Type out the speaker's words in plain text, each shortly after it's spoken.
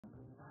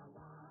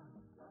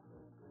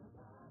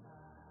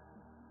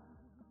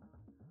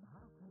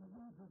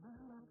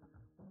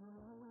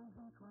always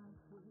in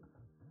crisis.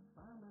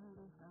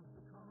 Families have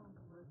to come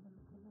where you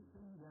peace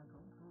in their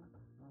country.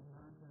 No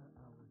matter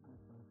our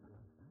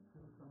differences,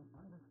 show some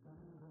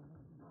understanding.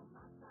 No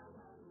matter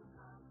where you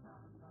come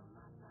from, no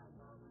matter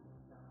your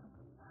religion,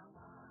 we are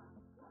one.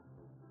 Let's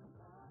be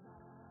together.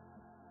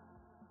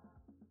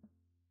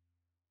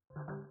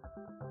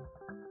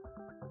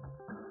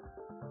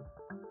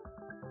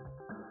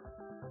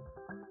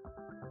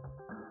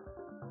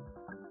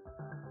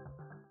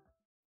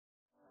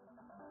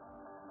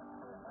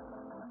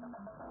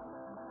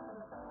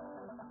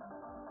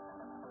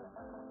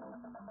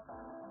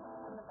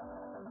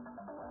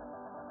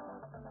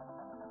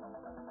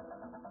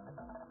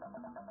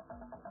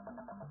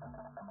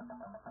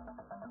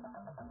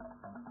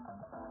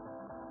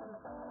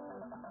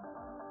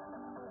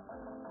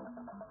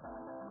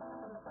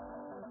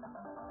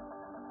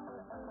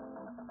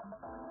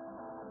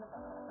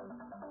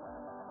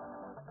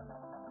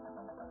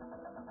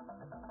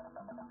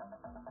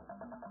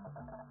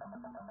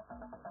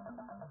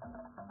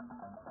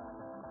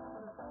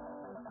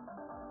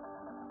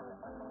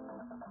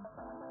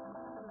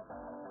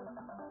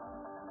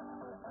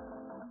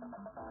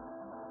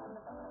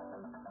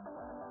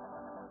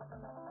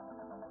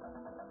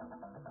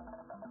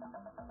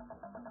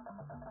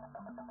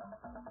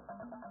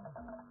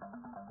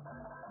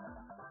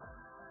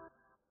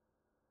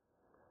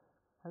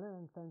 Hello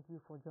and thank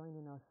you for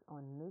joining us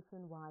on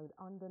Nationwide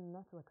on the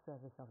network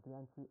service of the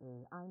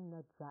NTA. I'm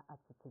Nadja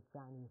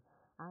Atitijani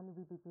and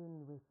we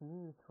begin with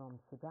news from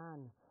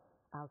Sudan.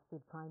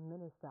 Ousted Prime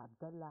Minister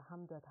Abdullah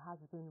Hamdok has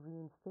been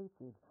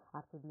reinstated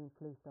after being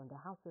placed under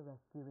house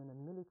arrest during a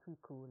military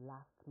coup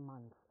last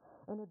month.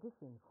 In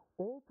addition,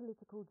 all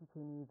political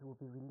detainees will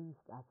be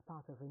released as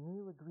part of a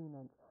new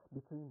agreement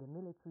between the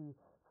military,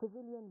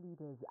 civilian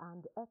leaders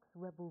and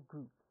ex-rebel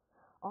groups.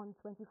 On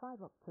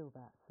 25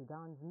 October,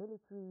 Sudan's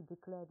military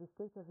declared a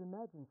state of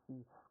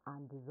emergency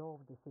and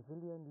dissolved the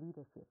civilian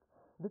leadership.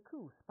 The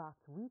coup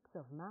sparked weeks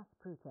of mass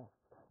protests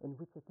in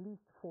which at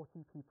least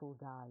 40 people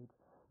died.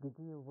 The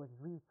deal was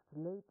reached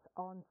late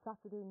on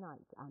Saturday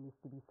night and is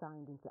to be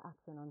signed into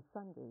action on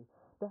Sunday,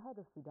 the head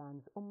of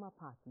Sudan's Ummah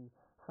Party,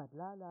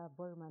 Fadlala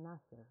Burma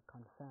Nasser,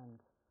 confirmed.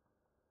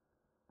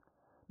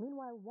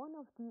 Meanwhile, one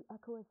of the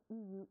ECOWAS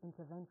EU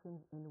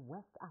interventions in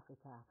West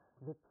Africa,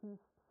 the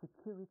Peace,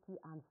 Security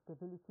and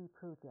Stability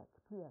Project,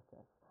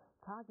 PSS,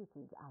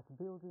 targeted at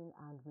building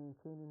and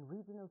maintaining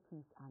regional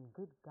peace and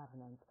good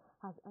governance,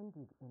 has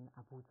ended in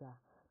Abuja.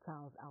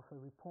 Charles Alpha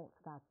reports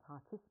that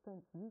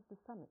participants used the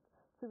summit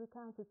to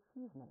recount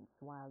achievements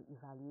while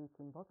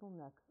evaluating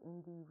bottlenecks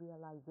in the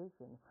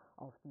realization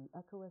of the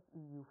ECOWAS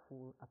EU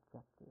full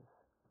objective.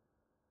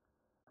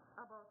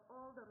 About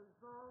all the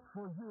results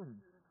for years,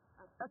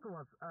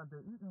 ECOWAS and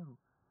the EU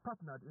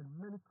partnered in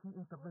many key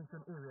intervention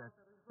areas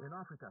in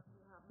Africa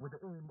with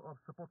the aim of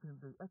supporting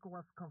the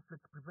ECOWAS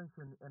conflict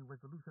prevention and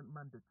resolution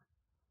mandate.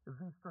 The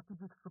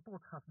strategic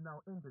support has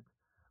now ended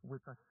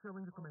with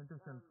assuring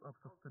recommendations of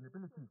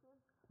sustainability,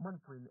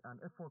 monitoring and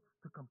efforts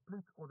to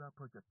complete other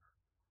projects.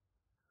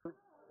 The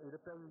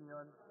European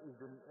Union has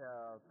been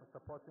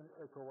supporting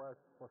ECOWAS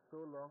for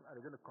so long and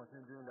is going to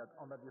continue doing that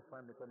under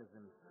different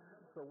mechanisms.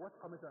 So what's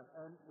coming to an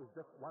end is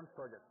just one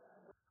project.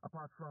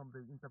 Apart from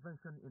the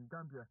intervention in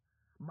Gambia,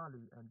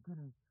 Mali and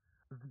Guinea,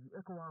 the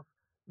ECOWAS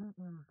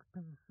EU's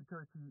Peace,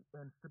 Security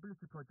and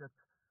Stability Project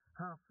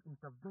has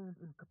intervened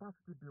in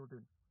capacity building,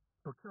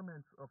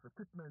 procurement of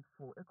equipment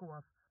for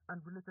ECOWAS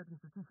and related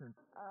institutions.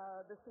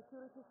 The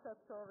security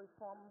sector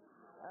reform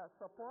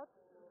support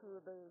to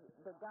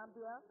the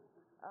Gambia,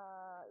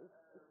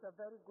 it's a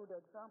very good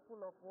example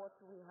of what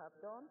we have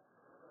done.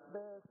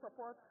 The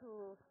support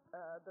to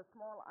the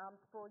small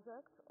arms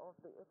project of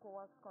the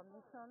ECOWAS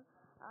Commission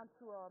and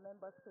to our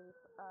member states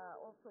are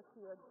also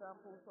key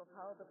examples of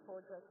how the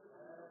project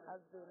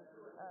has been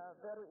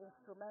very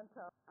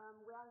instrumental.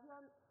 We are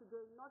here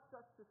today not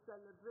just to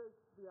celebrate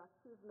the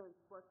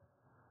achievements, but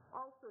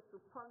also to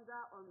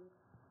ponder on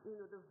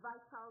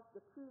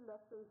the key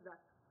lessons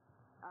that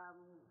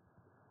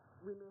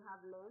we may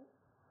have learned.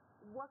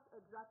 What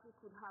exactly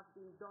could have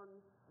been done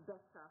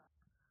better?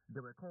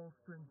 There were calls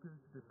to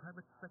engage the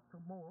private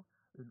sector more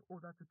in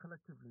order to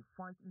collectively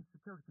fight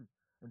insecurity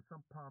in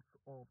some parts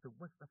of the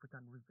West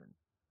African region.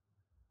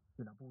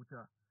 In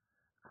Abuja,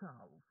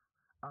 Charles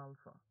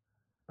Alpha,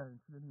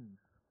 NTA News.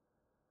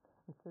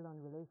 Still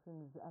on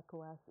relations,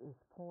 ECOWAS is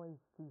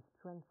poised to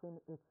strengthen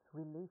its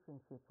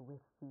relationship with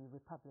the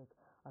Republic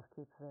of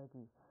Cape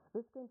Verde.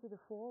 This came to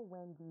the fore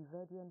when the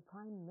Verdean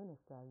Prime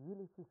Minister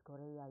Ulysses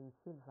Correa e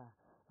Silva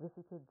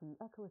visited the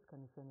ECOWAS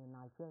Commission in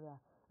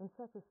Nigeria in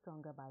search of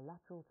stronger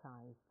bilateral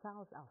ties.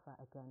 Charles Alpha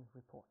again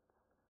reports.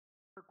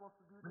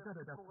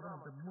 Regarded as one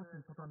of the most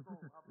important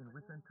visits in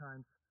recent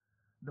times,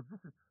 the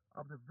visit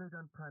of the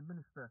Verdean Prime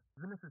Minister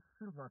Ulysses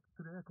Silva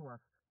to the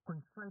ECOWAS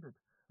coincided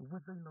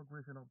with the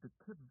inauguration of the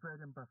Cape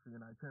Verde Embassy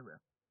in Nigeria.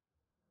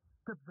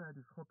 Cape Verde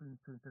is hoping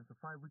to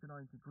intensify regional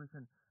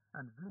integration,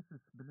 and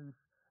Ulysses believes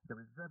there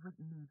is every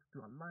need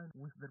to align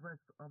with the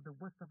rest of the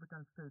West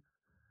African states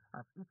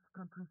as each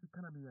country's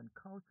economy and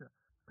culture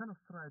cannot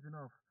thrive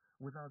enough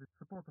without the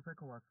support of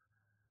ECOWAS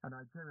and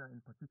Nigeria in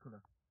particular.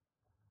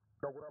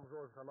 First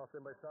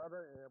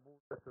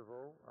of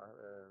all,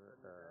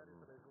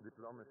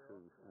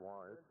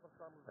 diplomacy-wise,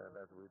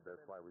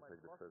 that's why we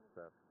take the first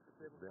step.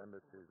 The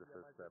embassy is the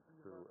first step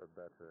to a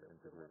better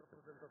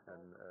integration.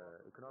 And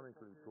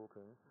economically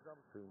talking,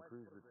 to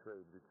increase the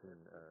trade between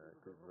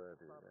Cape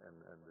Verde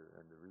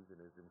and the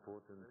region is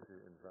important to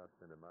invest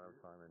in the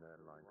maritime and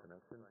airline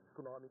connection.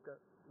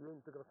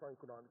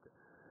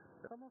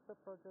 Some of the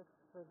projects,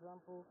 for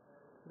example,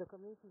 the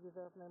community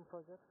development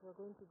projects, we're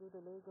going to do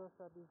the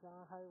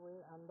Lagos-Abuja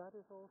highway, and that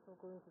is also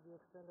going to be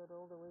extended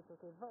all the way to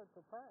Cape Verde,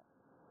 to Paris.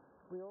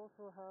 We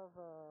also have,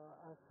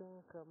 I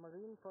think,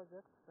 marine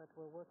projects that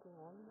we're working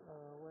on,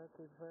 where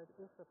Cape Verde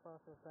is a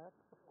part of that.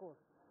 Of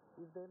course,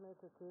 if they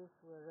make a case,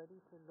 we're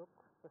ready to look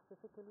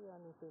specifically,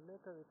 and if they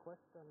make a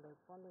request and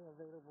there's funding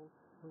available,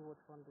 we would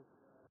fund it.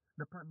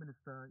 The Prime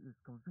Minister is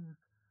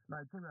convinced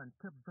Nigeria and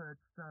Cape Verde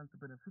stand to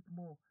benefit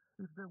more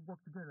if they work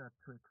together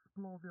to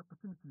explore the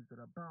opportunities that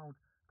abound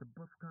to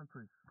both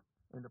countries.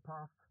 In the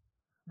past,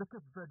 the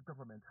Cape Verde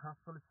government has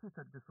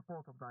solicited the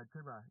support of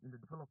Nigeria in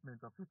the development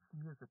of its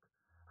music,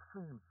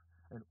 films,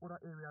 and other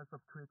areas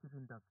of creative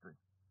industry.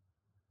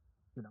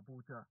 In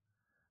Abuja,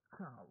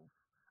 Charles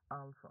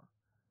Alpha,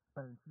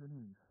 NTA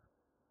News.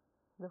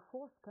 The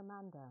Force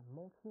Commander,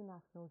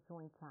 Multinational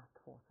Joint Task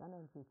Force,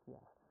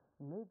 NNJTF,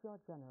 Major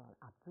General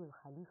Abdul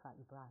Khalifa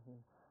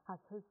Ibrahim, has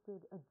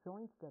hosted a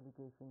joint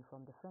delegation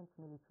from the French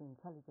military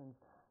intelligence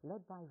led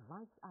by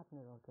Vice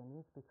Admiral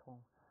Denis Bitton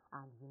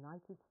and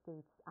United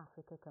States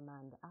Africa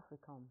Command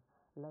AFRICOM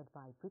led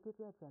by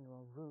Brigadier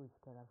General Rose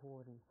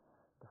Keravori.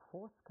 The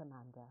Force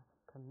Commander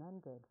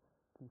commended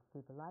the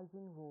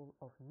stabilizing role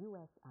of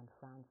U.S. and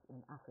France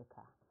in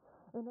Africa.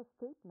 In a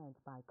statement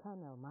by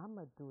Colonel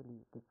Mohammed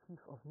Doli, the Chief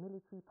of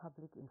Military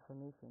Public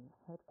Information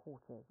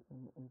Headquarters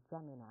in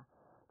N'Djamena,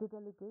 the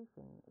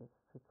delegation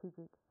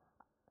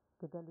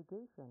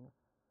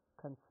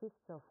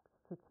consists of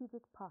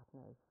strategic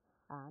partners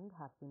and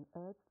has been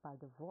urged by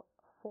the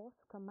Force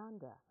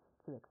Commander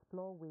to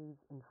explore ways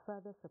in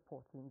further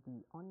supporting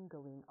the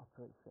ongoing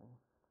operation.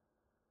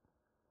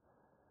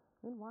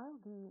 Meanwhile,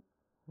 the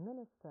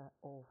Minister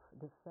of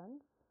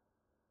Defense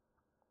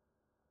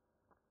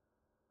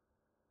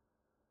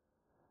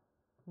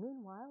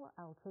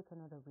I'll take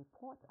another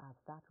report as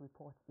that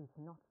report is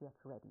not yet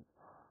ready.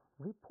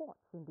 Reports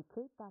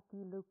indicate that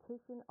the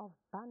location of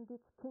bandit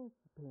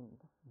kingpin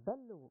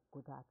Bello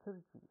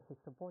Gudaturji, his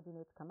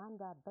subordinate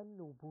commander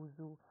Bello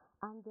Buzu,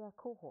 and their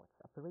cohorts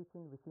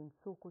operating within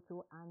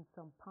Sokoto and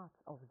some parts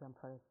of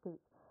Zamfara state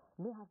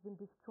may have been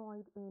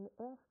destroyed in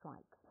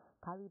airstrikes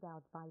carried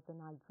out by the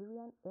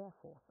Nigerian Air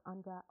Force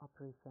under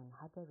Operation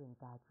Hadarin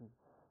Daji.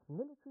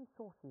 Military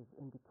sources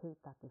indicate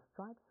that the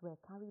strikes were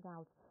carried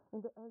out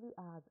in the early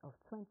hours of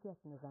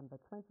 20th November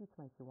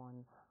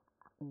 2021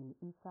 in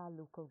Isa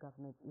local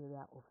government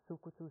area of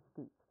Sokoto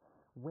State,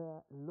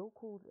 where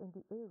locals in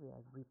the area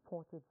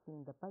reported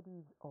seeing the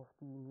bodies of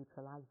the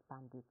neutralized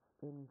bandits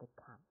in the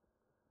camp.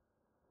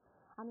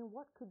 And in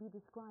what could be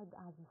described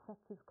as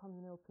effective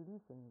communal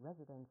policing,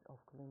 residents of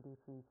Kulende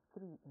Phase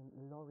 3 in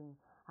Ilorin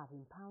have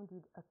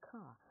impounded a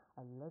car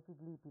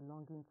allegedly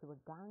belonging to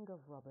a gang of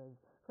robbers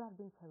who have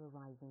been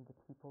terrorizing the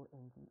people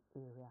in the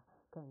area.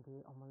 Kende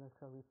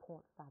Omoloso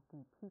reports that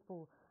the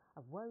people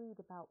are worried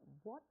about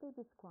what they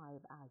describe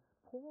as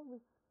poor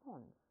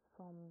response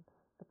from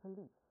the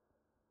police.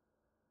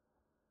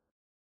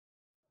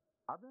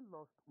 Having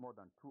lost more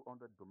than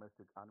 200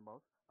 domestic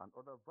animals and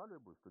other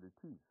valuables to the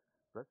thieves,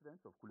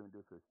 residents of Kulende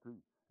Phase 3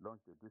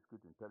 launched a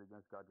discreet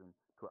intelligence gathering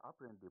to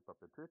apprehend the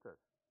perpetrators.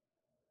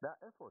 Their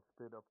efforts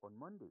paid off on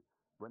Monday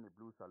when a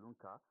blue saloon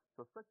car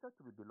suspected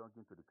to be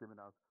belonging to the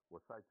criminals was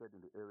sighted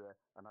in the area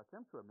and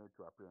attempts were made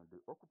to apprehend the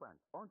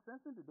occupants. On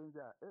sensing the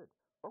danger ahead,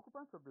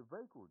 occupants of the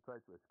vehicle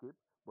tried to escape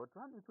but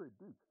ran into a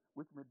ditch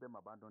which made them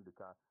abandon the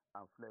car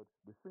and fled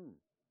the scene.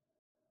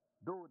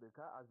 Though the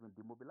car has been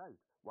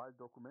demobilized, while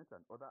documents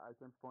and other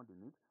items found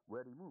in it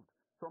were removed,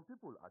 some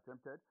people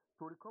attempted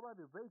to recover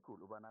the vehicle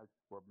overnight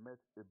but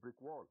met a brick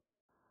wall.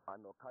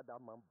 An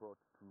Okada man brought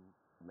two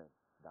men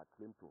that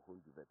claimed to hold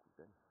the vehicle.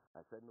 Then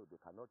I said, no,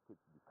 they cannot take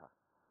the car.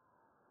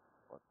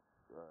 But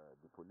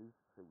the police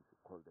said we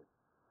should call them.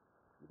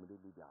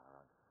 Immediately they are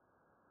around.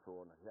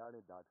 So on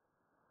hearing that,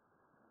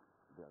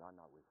 they ran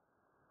away.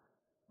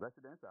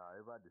 Residents are,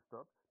 however,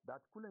 disturbed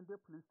that Kulende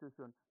police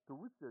station, to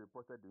which they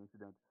reported the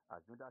incident,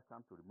 has neither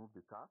come to remove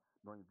the car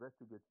nor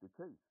investigate the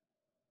case.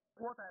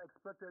 What I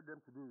expected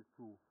them to do is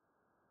to,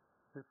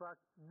 in fact,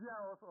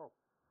 gear us up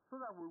so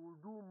that we will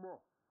do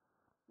more.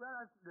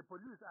 Whereas the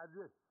police are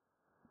there.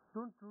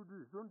 Don't do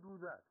this, don't do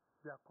that.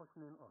 They are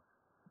cautioning us.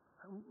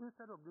 And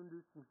instead of doing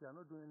these things, they are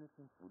not doing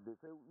anything. They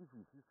say if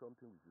we see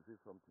something, we should say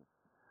something.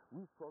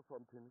 We saw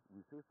something,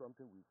 we say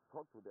something, we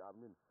talk to the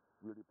admin.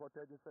 We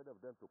reported instead of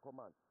them to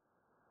come and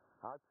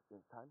act in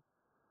time.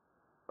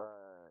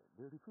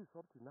 They refuse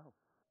something now.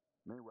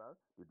 Meanwhile,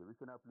 the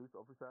divisional police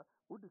officer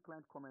who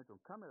declined comment on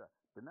camera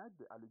denied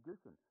the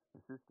allegation,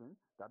 insisting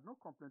that no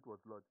complaint was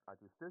lodged at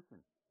his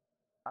station.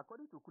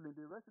 According to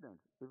Kulende residents,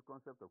 if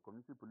concept of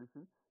community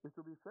policing is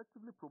to be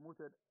effectively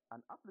promoted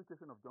and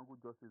application of jungle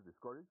justice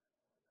discouraged,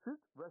 swift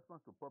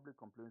response to public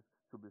complaints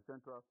should be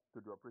central to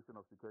the operation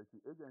of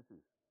security agencies.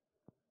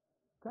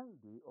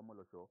 Kennedy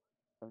Omolosho,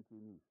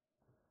 NTA News.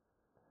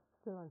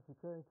 Still on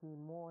security,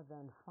 more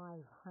than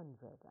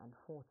 540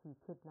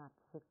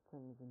 kidnapped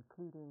victims,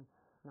 including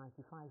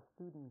 95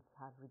 students,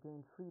 have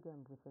regained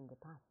freedom within the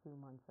past 2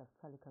 months of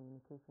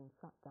telecommunications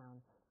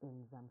shutdown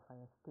in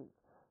Zamfara State.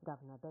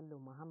 Governor Bello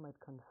Muhammad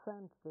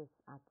confirmed this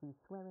at the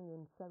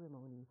swearing-in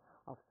ceremony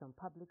of some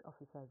public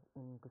officers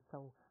in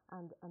Gusau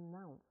and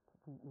announced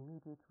the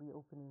immediate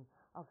reopening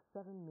of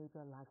 7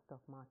 major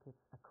livestock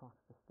markets across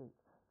the state.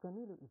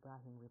 Jamilu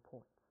Ibrahim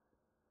reports.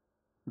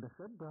 The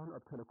shutdown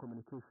of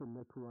telecommunication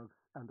networks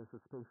and the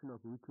suspension of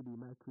weekly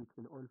markets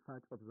in all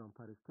parts of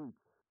Zamfara State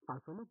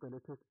are some of the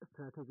latest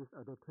strategies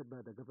adopted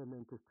by the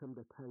government to stem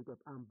the tide of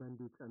armed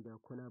bandits and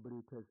their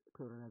collaborators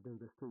terrorizing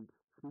the state.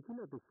 Speaking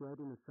at the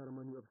swearing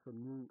ceremony of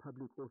some new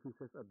public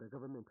officers at the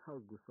government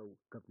house, Gusau,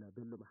 Governor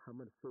Bello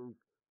Muhammad says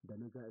the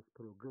measure is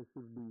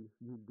progressively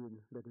yielding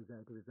the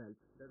desired results.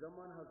 The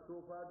government has so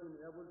far been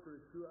able to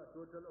rescue a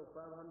total of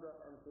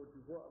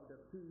 544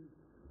 abductees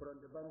from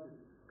the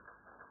bandits.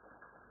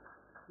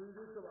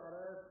 Series of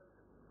arrests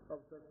of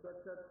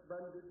suspected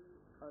bandits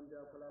and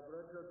their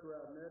collaborators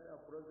were made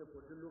across the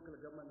 14 local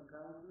government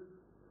councils.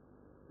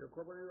 The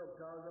recovery of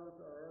thousands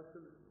of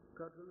arrested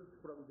cattle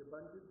from the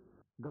bandits.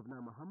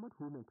 Governor Muhammad,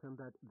 who maintained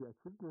that the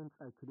achievements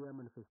are clear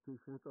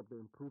manifestations of the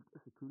improved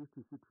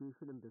security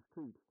situation in the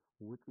state,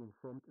 which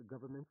informed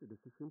government's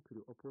decision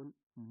to reopen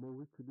more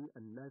weekly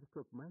and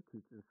livestock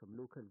markets in some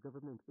local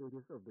government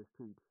areas of the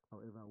state.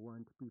 However,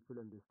 warned people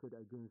in the state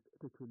against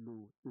taking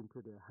law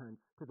into their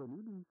hands. To the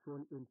newly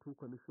sworn in 2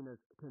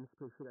 commissioners, 10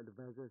 special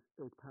advisors,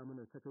 8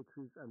 permanent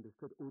secretaries, and the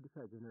state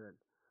auditor general,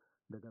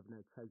 the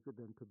governor charged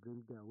them to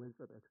bring their wealth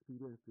of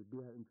experience to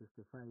bear in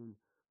justifying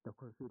the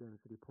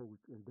confidence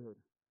reposed in them.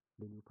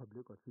 The new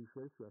public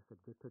officials were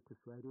subjected to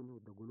swearing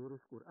with the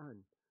glorious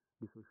Quran,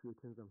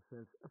 dissociating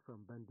themselves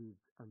from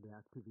bandits and their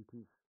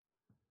activities.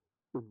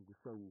 In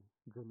Gusau,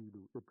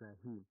 Jamilu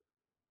Ibrahim,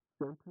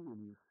 NTA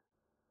News.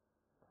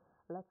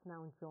 Let's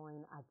now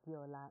join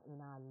Adiola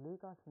in our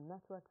Lagos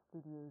Network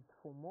studios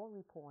for more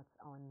reports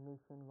on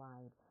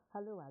Nationwide.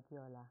 Hello,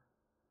 Adiola.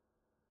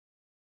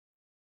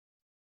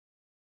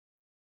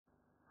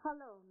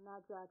 Hello,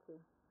 Najati.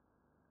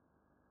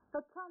 The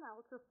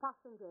turnout of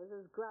passengers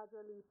is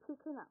gradually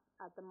picking up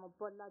at the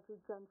Mobolaji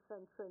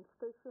Junction train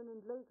station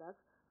in Lagos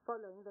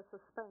following the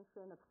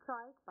suspension of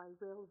strike by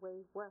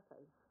railway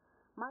workers.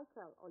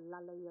 Michael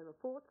Olaleye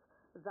reports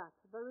that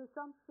the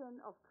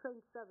resumption of train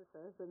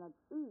services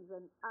is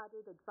an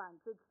added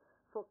advantage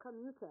for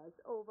commuters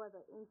over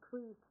the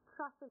increased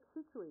traffic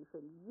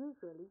situation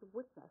usually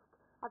witnessed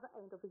at the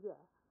end of the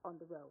year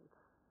on the roads.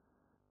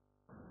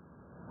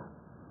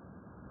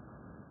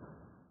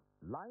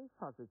 Life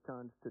has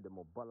returned to the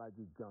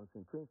Mobolaji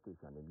Junction train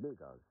station in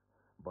Lagos,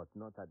 but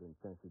not at the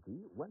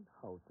intensity when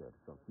halted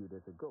some few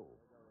days ago.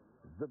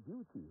 The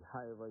beauty,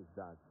 however, is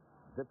that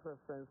the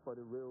preference for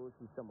the rail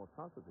system of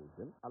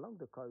transportation along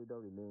the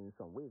corridor remains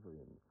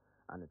unwavering,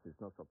 and it is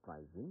not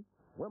surprising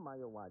when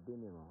Mayowa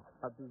Adeniro,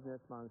 a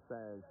businessman,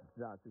 says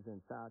that his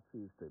entire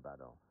trip to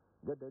Ibadan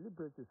were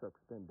deliberately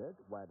suspended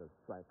while the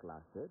strike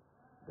lasted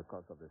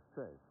because of the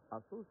stress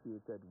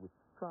associated with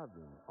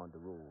traveling on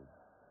the road.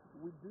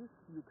 With this,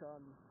 you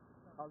can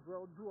as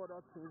well do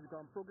other things. You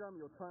can program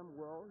your time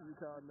well. You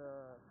can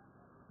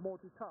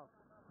multitask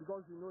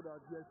because you know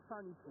that there's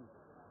sanity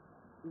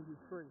in the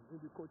train, in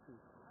the coaches.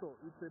 So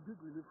it's a big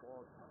relief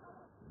for us.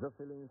 The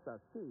feelings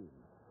are same,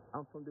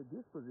 and from the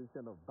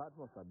disposition of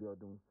Badmus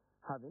Abiodun,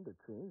 having the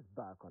trains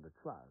back on the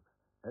tracks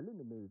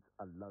eliminates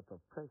a lot of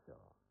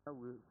pressure.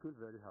 We feel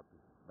very happy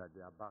that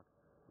they are back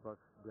because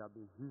they have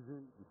been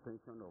using the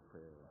tension of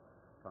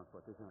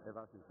transportation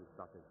ever since it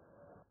started.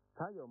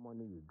 Tayo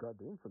Money got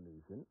the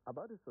information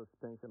about the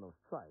suspension of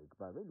strike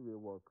by railway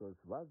workers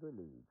was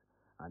released,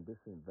 and this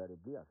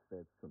invariably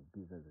affects some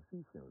business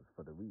decisions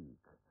for the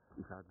week.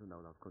 If I had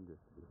known, I would have come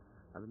yesterday.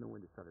 I don't know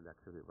when they started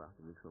actually, but I have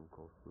to make some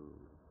calls to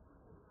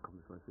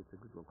Commission State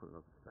Secretary on calling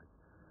off the strike.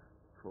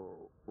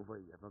 For over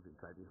a year, I've not been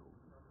driving home.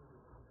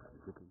 I've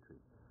been taking train.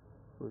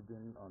 We've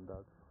been on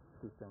that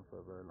system for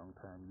a very long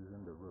time,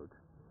 using the road.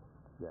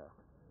 Yeah.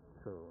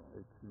 So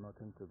it's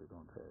nothing to be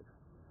compared.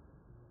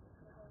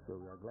 So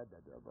we are glad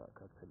that they are back,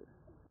 actually.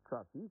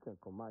 Traffic and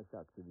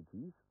commercial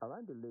activities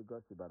around the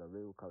Lagos-Ibadan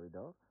rail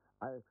corridor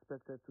are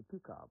expected to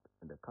pick up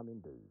in the coming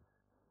days.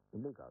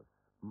 In Lagos,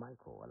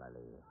 Michael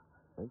Olaleye,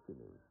 NTA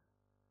News.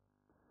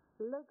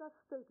 Lagos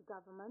state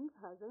government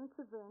has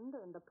intervened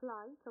in the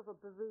plight of a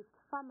bereaved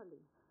family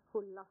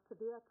who lost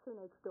their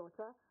teenage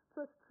daughter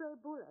to a stray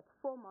bullet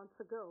 4 months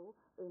ago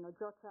in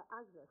Ojota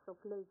axis of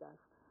Lagos.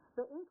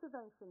 The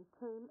intervention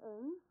came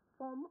in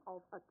form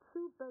of a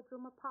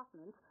 2-bedroom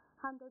apartment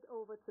handed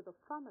over to the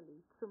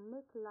family to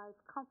make life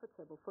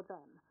comfortable for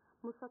them.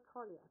 Musa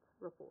Toliat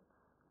reports.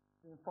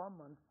 In 4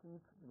 months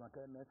since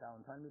Jumoke met her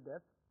untimely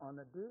death on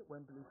a day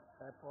when police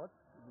efforts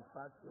to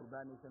dispatch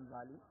Yoruba Nation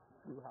Valley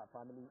flew her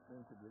family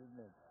into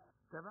bereavement.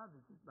 Several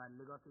visits by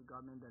Lagos State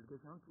government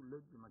delegation to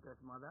late Jumoke's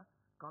mother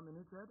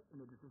culminated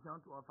in a decision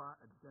to offer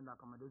a decent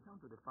accommodation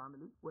to the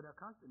family with a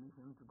cash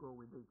donation to go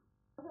with it.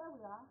 Here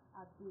we are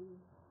at the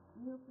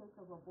new place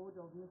of abode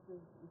of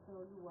Mrs.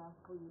 Ifeoluwa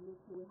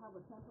Oyeleke. We have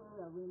a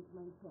temporary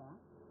arrangement here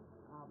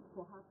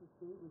for her to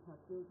stay with her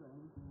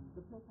children.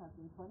 The place has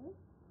been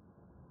furnished.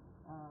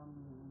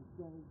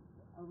 There's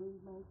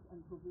arrangements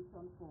and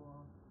provision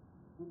for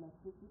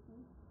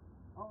electricity.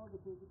 All the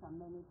basic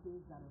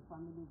amenities that a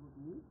family would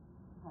need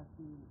has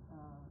been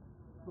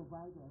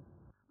provided.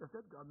 The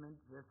state government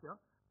gesture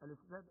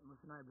elicited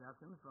emotional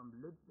reactions from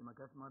late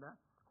Jumoke's mother,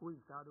 who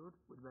is saddled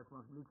with the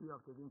responsibility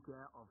of taking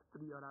care of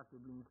 3 other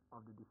siblings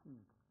of the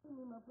deceased.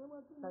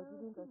 I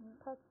didn't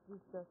expect this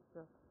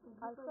gesture.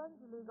 I thank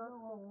the Lagos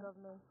State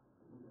government.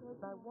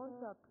 I want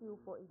to appeal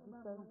for a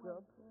decent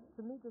job to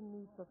meet the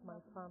needs of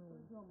my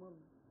family.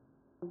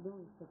 The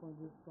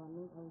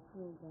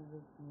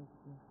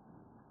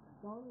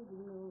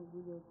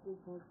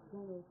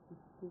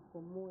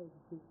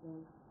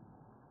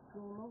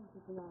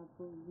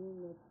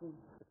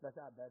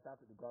special advisor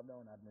to the government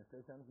on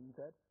administration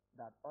hinted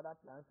that other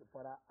plans to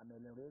further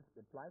ameliorate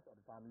the plight of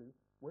the family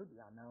will be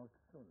announced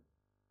soon.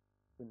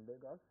 In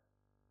Lagos,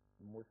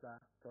 Musa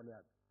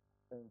Toliat,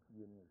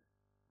 NTA News.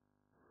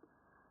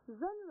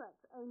 Zenret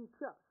and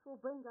Josh will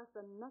bring us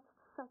the next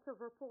set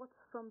of reports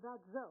from that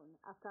zone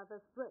after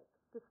this break.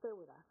 To stay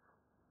with us.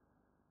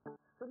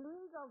 The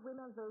League of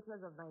Women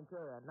Voters of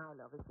Nigeria,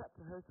 NILOV, is set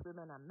to host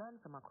women and men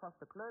from across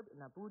the globe in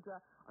Abuja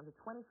on the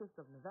 25th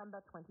of November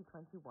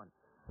 2021,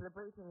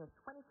 celebrating its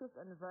 25th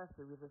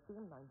anniversary with the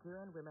theme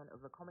Nigerian Women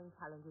Overcoming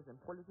Challenges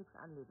in Politics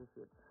and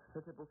Leadership.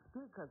 Notable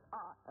speakers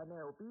are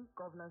NAOB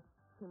Governance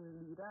Team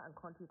Leader and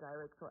Country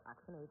Director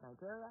ActionAid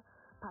Nigeria,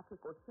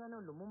 Patrick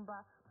Otieno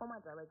Lumumba, former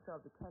Director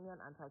of the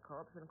Kenyan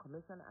Anti-Corruption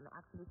Commission and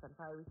activist and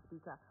fiery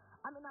speaker,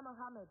 Amina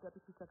Mohammed,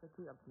 Deputy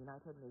Secretary of the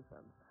United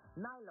Nations.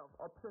 NILOV,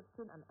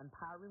 Uplifting and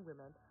Empowering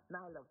Women,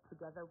 NILOV,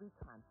 Together We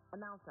Can.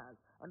 Announcers,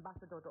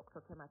 Ambassador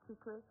Dr. Kema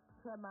Chikwe,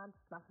 Chairman,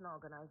 National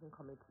Organizing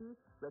Committee,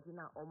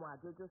 Regina Omo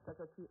Adejo,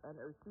 Secretary,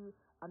 NOC,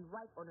 and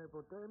Right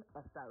Honorable Dame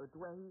Esther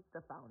Odwehi, the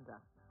founder.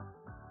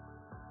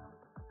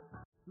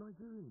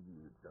 Nigerian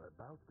youths are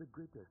about the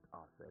greatest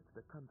assets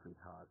the country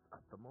has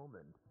at the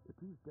moment. It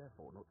is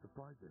therefore not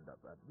surprising that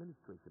the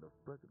administration of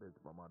President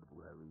Muhammadu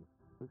Buhari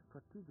is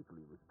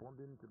strategically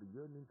responding to the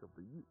yearnings of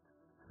the youth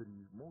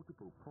through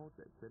multiple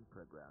projects and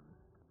programs.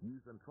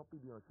 Youth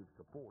Entrepreneurship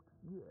Support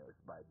Years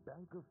by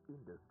Bank of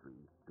Industry,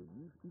 the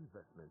Youth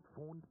Investment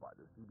Fund by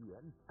the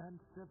CBN, and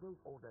several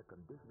other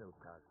conditional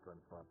cash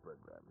transfer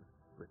programs.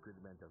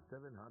 Recruitment of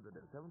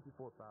 774,000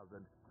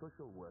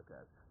 social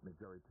workers,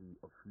 majority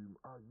of whom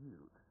are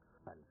youth,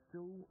 and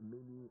so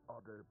many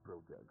other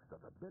projects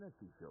that are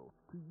beneficial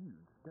to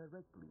youth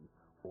directly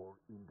or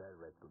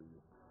indirectly.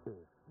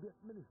 If the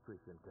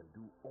administration can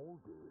do all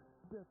this,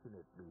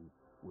 definitely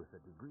with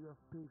a degree of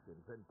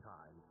patience and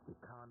time, it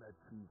can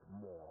achieve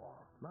more.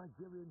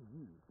 Nigerian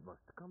youth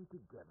must come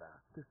together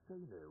to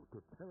say no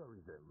to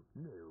terrorism,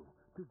 no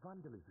to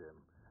vandalism,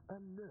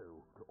 and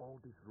no to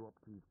all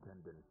disruptive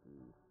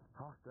tendencies.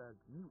 Hashtag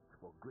Youth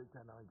for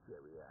Greater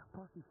Nigeria.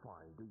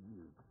 Pacifying the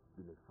youth,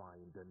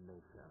 unifying the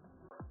nation.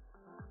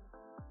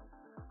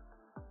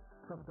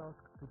 From dusk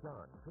to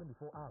dawn,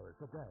 24 hours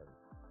a day,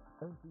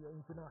 NTA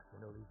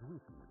International is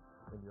with you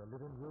in your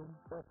living room,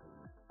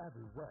 office,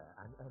 everywhere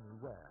and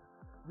anywhere.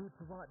 We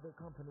provide the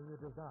company you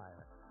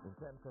desire in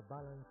terms of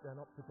balanced and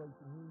up-to-date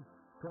news,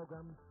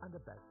 programs, and the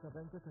best of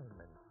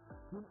entertainment.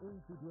 Tune in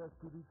to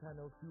DSTV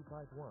channel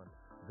 251,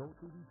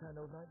 GoTV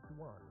channel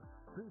 91,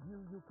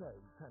 Preview UK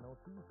channel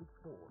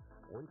 264,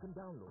 or you can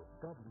download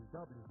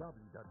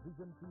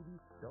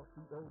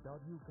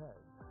www.visiontv.co.uk,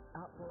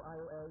 app for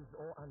iOS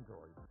or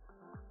Android.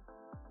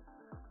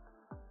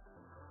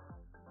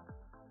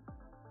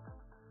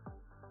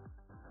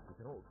 You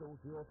can also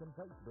see us on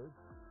Facebook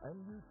and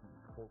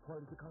YouTube for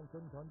quality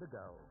content on the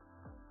go.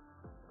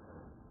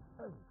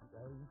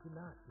 NTA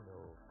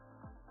International,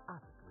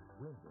 Africa's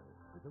window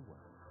to the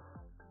world.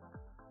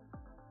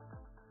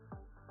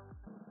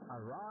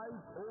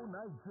 Arise, O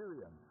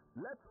Nigerians!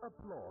 Let's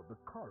applaud the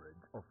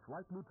courage of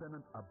Flight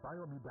Lieutenant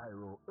Abayomi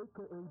Dairo,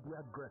 aka the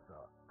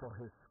Aggressor, for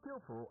his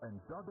skillful and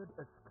dogged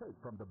escape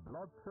from the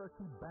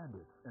bloodthirsty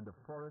bandits in the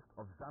forest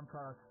of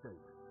Zamfara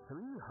State.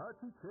 3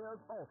 hearty cheers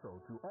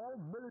also to all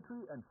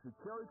military and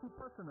security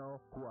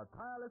personnel who are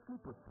tirelessly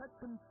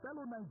protecting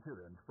fellow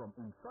Nigerians from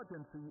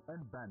insurgency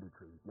and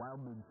banditry while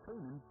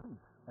maintaining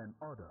peace and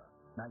order.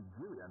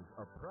 Nigerians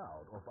are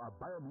proud of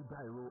Abayomi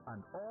Dairo and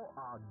all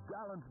our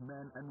gallant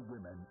men and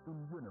women in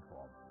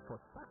uniform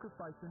for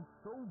sacrificing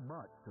so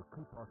much to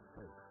keep us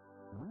safe.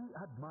 We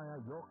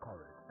admire your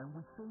courage and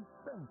we say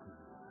thank you.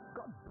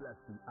 God bless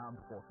the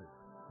armed forces.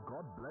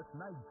 God bless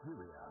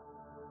Nigeria.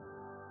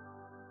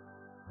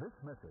 This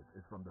message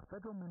is from the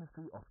Federal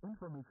Ministry of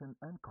Information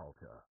and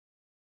Culture.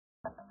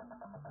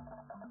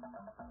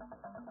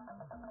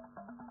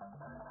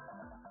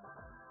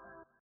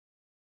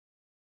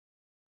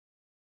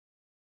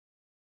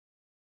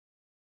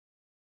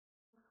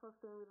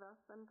 staying with us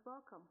and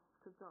welcome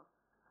to Jos.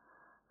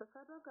 The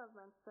federal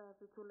government says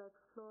it will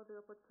explore the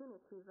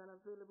opportunities and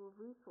available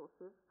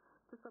resources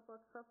to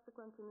support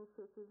subsequent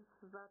initiatives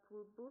that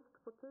will boost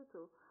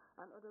potato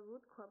and other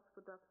root crops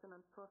production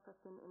and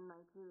processing in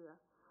Nigeria.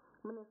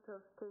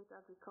 Minister of State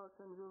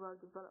Agriculture and Rural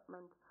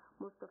Development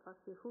Mustafa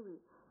Shehuri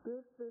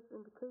gave this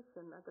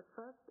indication at the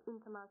first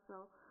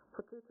International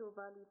Potato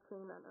Value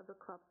Chain and Other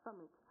Crop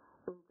Summit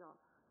in Jos.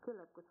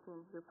 Caleb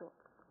Gutsin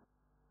reports.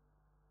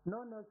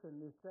 No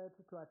nation is said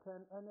to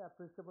attain any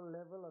appreciable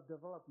level of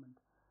development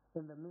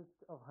in the midst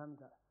of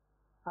hunger.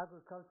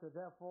 Agriculture,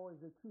 therefore,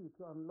 is the key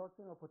to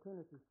unlocking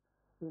opportunities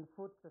in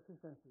food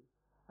sufficiency,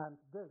 and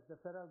thus the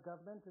federal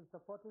government is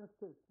supporting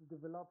states to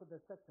develop the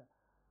sector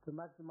to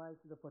maximize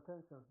the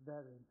potentials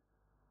therein.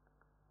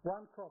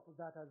 One crop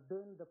that has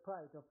been the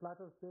pride of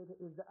Plateau State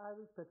is the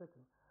Irish potato,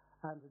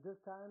 and this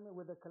time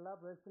with the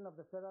collaboration of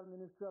the Federal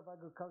Ministry of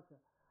Agriculture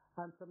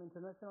and some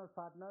international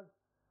partners,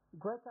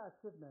 greater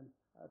achievements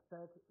are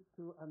set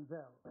to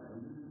unveil.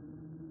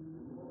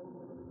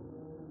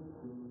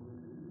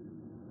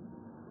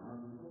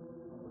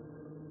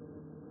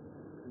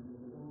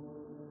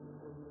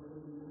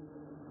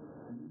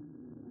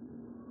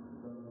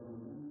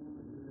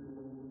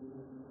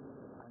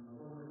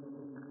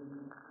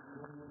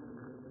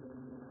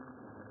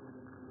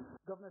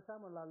 Governor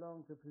Samuel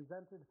Lalong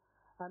represented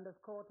and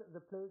escorted the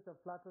place of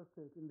Plateau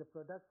State in the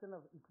production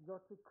of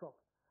exotic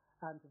crops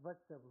and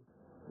vegetables.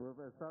 We've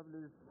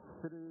established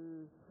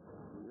 3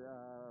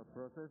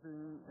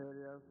 processing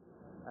areas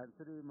and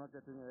 3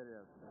 marketing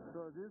areas.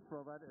 So this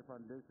provides a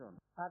foundation.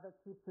 Other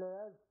key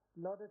players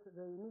lauded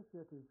the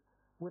initiative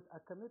with a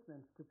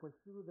commitment to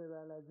pursue the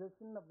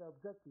realization of the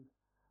objectives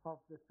of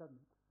the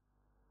summit.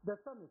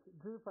 The summit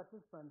drew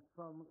participants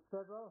from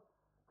federal,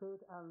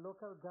 state, and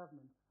local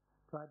governments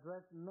to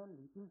address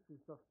mainly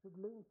issues of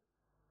seedlings,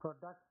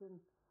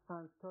 production,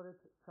 and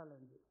storage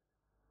challenges.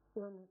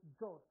 In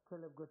Jos,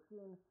 Caleb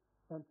Gotien,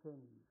 NTA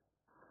News.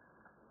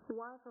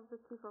 Wife of the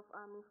Chief of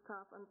Army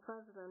Staff and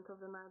President of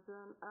the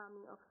Nigerian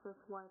Army Officers'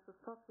 Wives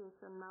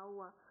Association,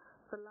 NAUA,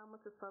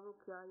 Salamatu Farouk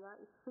Yahya,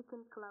 is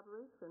seeking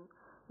collaboration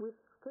with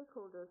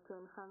stakeholders to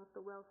enhance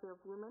the welfare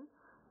of women,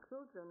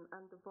 children,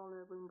 and the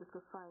vulnerable in the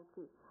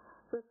society.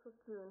 This was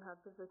during her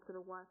visit to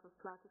the wife of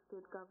Plateau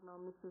State Governor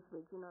Mrs.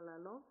 Regina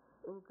Lalong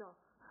in Jos.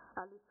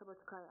 Ali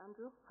Sabatukai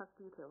Andrew has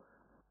details.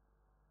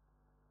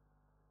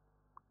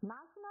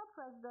 National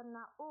President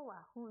NAOA,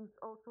 who is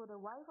also the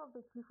wife of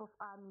the Chief of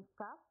Army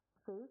Staff,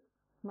 says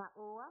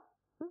NAOA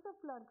is a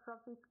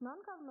philanthropic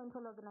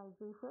non-governmental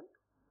organization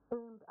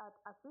aimed at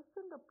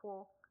assisting the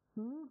poor,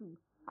 needy,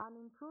 and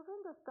improving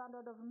the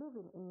standard of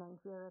living in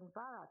Nigerian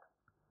barracks.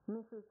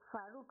 Mrs.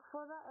 Farouk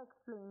further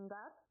explained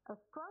that a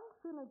strong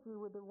synergy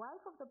with the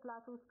wife of the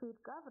Plateau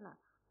State Governor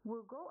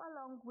will go a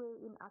long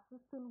way in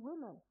assisting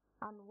women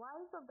and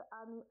wives of the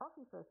army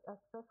officers,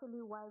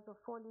 especially wives of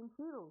fallen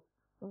heroes,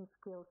 in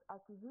skills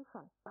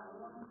acquisition. I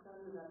want to tell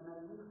you that my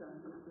vision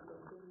is to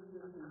sustain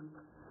leadership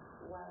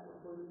while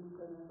upholding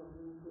tenets of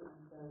unity and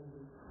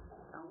fairness.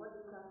 And what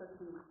the Plateau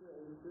State here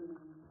is doing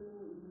is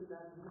bringing into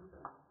that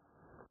vision.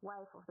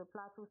 Wife of the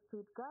Plateau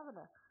State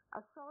Governor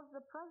assures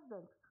the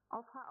President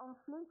of her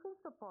unflinching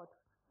support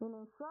in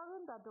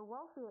ensuring that the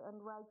welfare and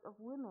rights of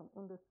women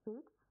in the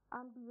state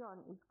and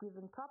beyond is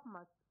given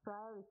topmost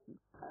priority.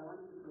 I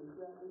want to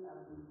sincerely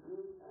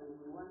appreciate and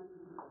we want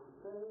to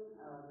extend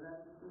our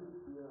gratitude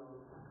to your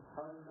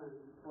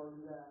husbands for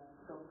their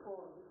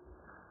support,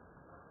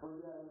 for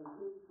their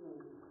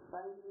engagement,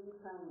 finding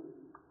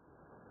time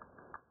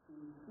to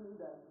see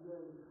that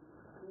yes,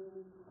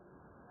 peace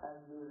has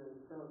been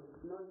restored,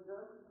 not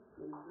just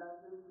in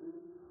Plateau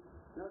State,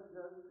 not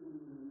just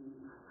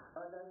in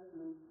other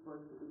states,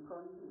 but in the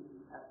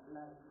country at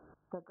large.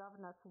 The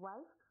governor's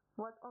wife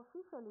was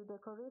officially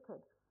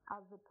decorated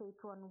as the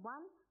patron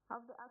one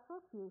of the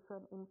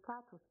association in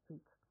Plateau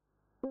State.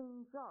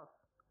 In Jos,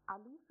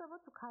 Ali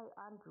Sabatukai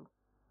Andrew,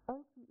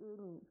 NTA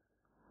News.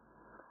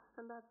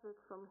 And that's it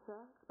from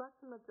here. It's back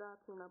to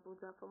Najati in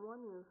Abuja for more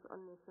news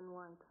on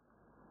Nationwide.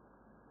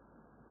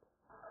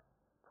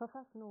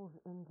 Professionals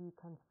in the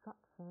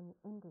construction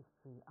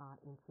industry are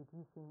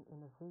introducing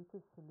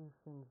innovative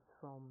solutions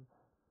from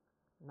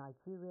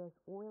Nigeria's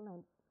oil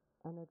and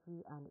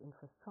energy and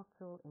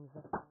infrastructural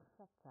investment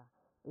sector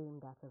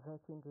aimed at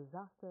averting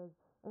disasters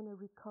in a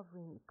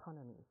recovering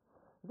economy.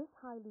 This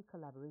highly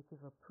collaborative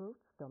approach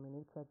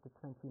dominated the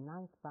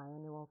 29th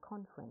Biennial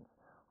Conference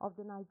of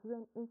the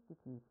Nigerian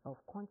Institute of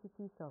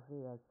Quantity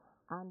Surveyors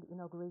and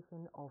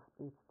inauguration of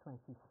its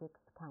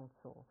 26th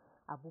Council.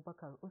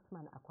 Abubakar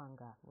Usman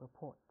Akwanga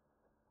reports.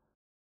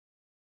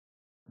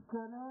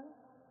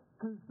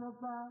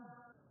 Christopher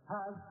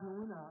has the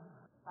winner.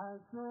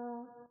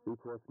 It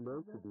was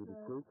meant to be the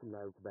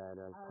 29th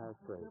Biennial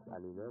Conference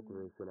and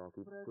inauguration of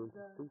its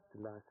 26th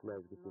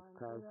National Executive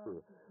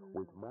Council,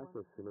 with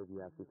Marcus Sinebi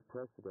as its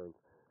president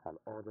and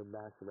other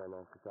national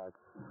officers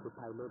to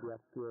pilot the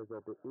affairs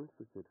of the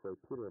Institute for a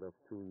period of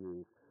 2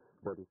 years.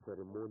 But the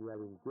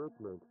ceremonial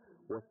engagement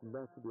was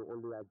not the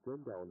only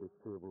agenda on the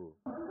table.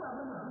 If we are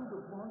going to bring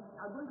the funds,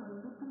 are going to be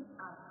looking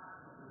at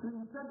the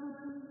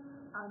integrity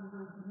and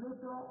the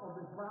nature of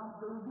the farm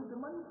they will give the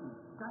money to.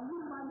 Can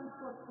you manage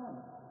such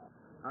funds?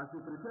 As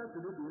we prepare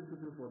to lead the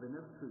institute for the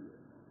next 2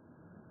 years,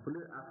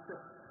 please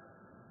accept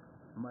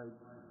my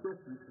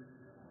best wishes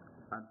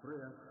and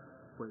prayers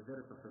for a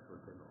very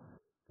successful tenure.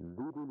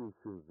 Leading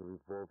issues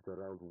revolved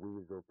around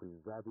ways of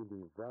preserving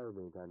the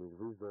environment and its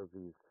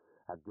resources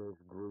against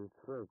growing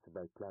threats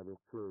by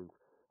climate change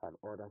and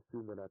other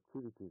human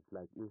activities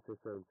like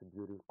incessant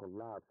building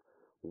collapse,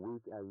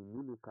 which are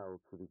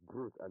inimical to the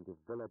growth and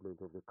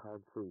development of the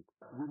country.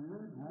 We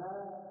need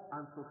more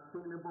and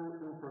sustainable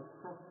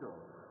infrastructure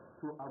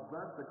to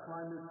avert the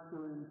climate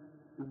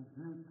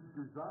change-induced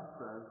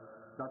disasters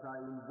that are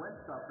in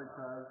West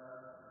Africa's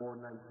or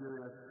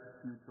Nigeria's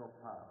future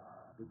path.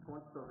 The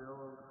quantities of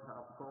oil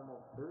have come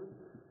of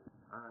age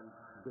and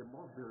they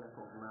must be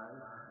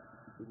recognized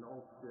in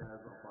all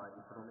spheres of our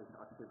economic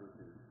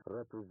activities.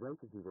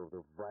 Representative of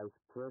the Vice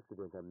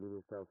President and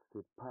Minister of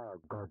State Power,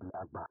 Goddy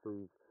Abba,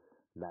 says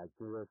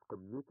Nigeria's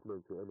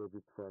commitment to energy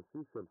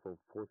transition from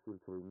fossil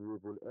to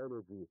renewable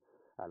energy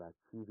and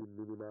achieving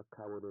minimal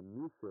carbon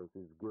emissions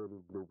is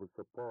gaining global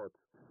support.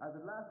 At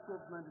the last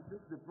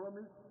COP26, they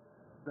promised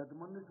that the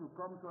monies will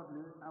come shortly,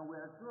 and we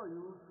assure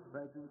you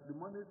that the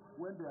monies,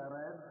 when they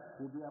arrive,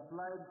 will be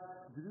applied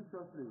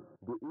judiciously.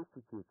 The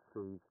Institute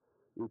says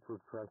it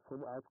will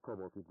transform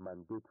outcome of its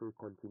mandatory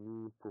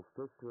continuing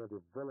professional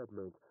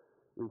development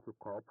into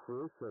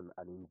cooperation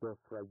and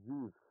industrial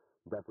use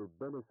that will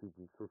benefit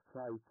the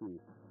society.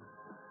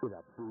 In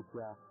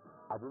Abuja,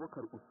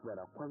 Abubakar Usman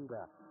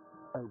Akwanga,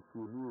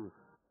 NTA News.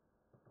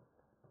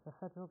 The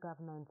federal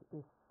government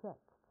is set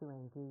to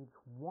engage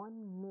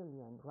 1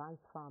 million rice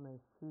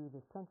farmers through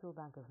the Central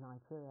Bank of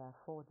Nigeria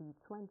for the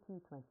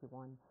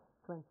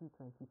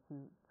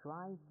 2021-2022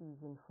 dry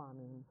season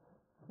farming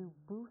to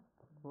boost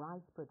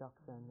rice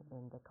production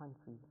in the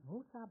country.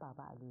 Musa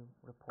Baba Ali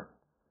reports.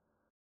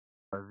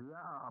 There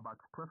are about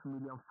 12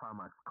 million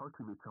farmers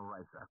cultivating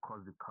rice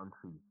across the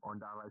country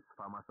under Rice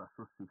Farmers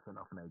Association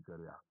of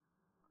Nigeria.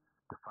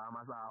 The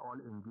farmers are all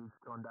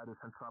engaged under the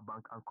Central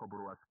Bank Anchor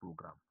Borrowers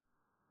Program.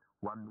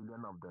 1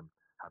 million of them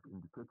have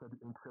indicated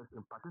interest in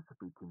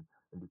participating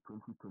in the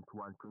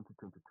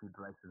 2021-2022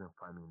 dry season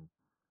farming.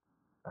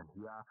 And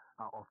here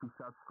are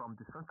officials from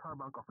the Central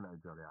Bank of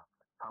Nigeria,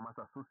 farmers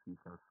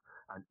associations,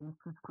 and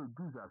input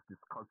producers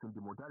discussing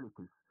the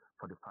modalities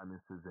for the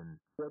farming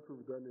season. What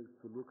we've done is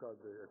to look at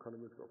the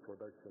economics of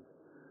production.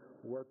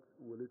 What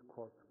will it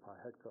cost per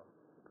hectare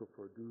to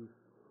produce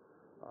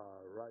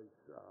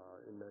rice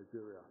in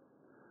Nigeria?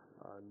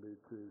 And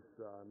it is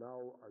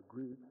now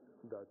agreed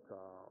that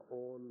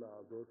all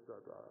those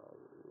that are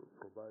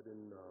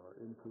providing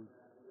inputs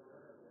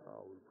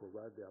will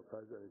provide their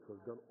price, and it was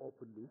done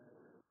openly.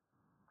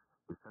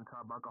 The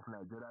Central Bank of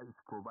Nigeria is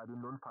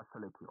providing loan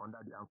facility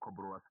under the Anchor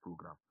Borrowers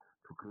Program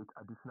to create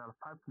additional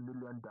 5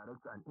 million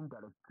direct and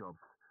indirect jobs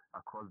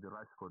across the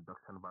rice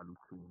production value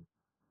chain.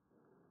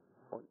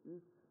 On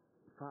each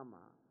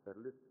farmer, at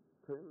least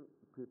 10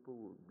 people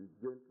will be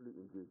gently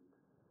engaged.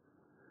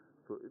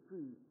 So if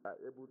we are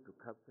able to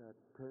capture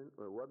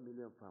 1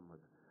 million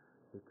farmers,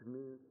 it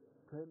means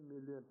 10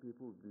 million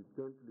people will be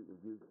gently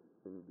engaged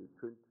in the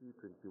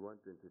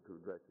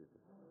 2021-22 dry season.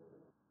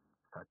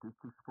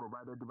 Statistics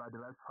provided by the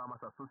Rice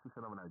Farmers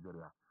Association of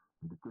Nigeria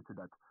indicated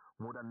that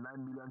more than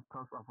 9 million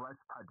tons of rice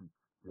paddy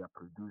were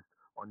produced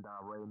under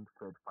a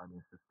rain-fed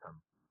farming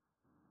system.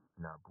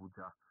 In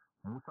Abuja,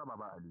 Musa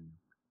Baba Ali,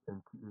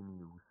 NTA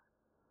News.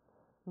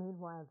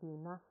 Meanwhile, the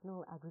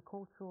National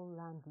Agricultural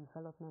Land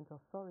Development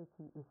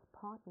Authority is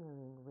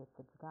partnering with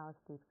the Jigawa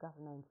State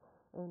government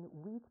in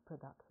wheat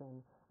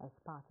production as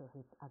part of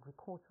its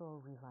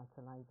agricultural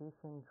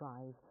revitalization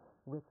drive,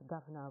 with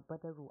Governor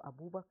Badaru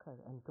Abubakar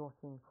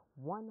endorsing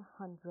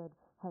 100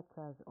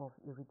 hectares of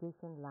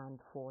irrigation land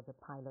for the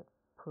pilot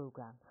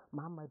program.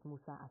 Muhammad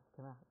Musa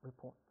Askira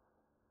reports.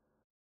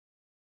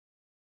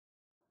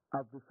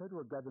 As the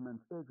federal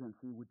government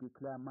agency will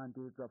declare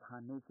mandates of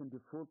harnessing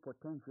the full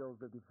potential of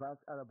the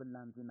vast arable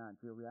lands in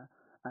Nigeria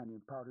and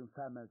empowering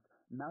farmers,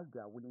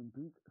 NASDA will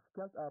indeed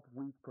scale up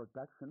wheat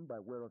production by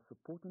way of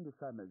supporting the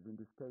farmers in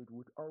the state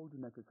with all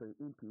the necessary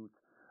inputs.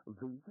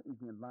 This is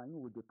in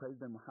line with the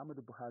President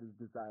Muhammadu Buhari's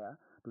desire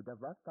to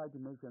diversify the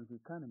nation's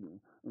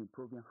economy,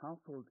 improving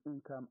household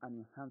income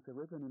and enhancing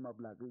revenue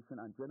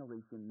mobilization and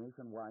generation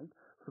nationwide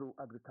through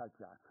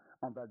agriculture.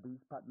 Under this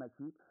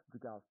partnership,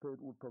 Jigawa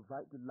State will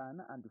provide the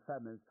land and the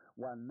farmers,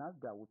 while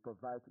NASDA will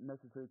provide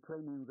necessary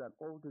trainings and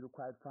all the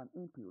required farm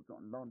inputs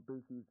on loan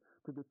basis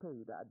to be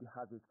paid at the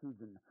harvest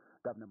season.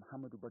 Governor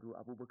Muhammadu Badaru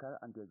Abubakar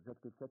and the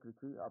Executive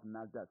Secretary of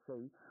NASDA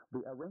say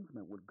the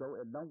arrangement will go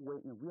a long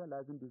way in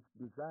realizing this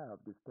desire of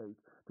the state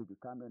to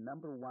become a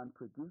 #1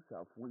 producer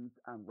of wheat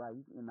and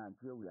rice in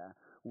Nigeria,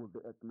 with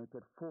the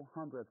estimated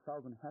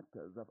 400,000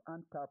 hectares of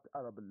untapped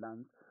arable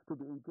lands to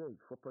be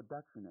engaged for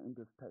production in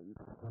the state.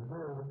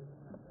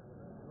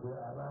 We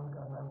are ranked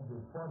among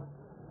the first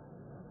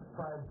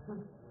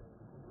 5-6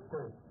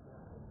 states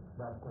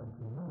that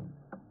contribute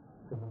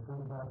to the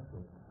food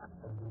basket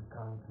of this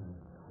country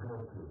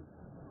greatly.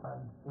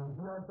 And with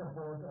your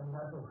support and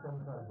that of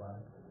Central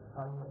Bank,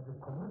 And the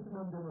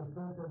commitment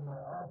demonstrated by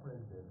our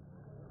president,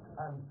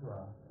 I'm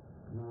sure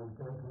we will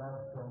take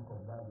large chunk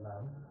of that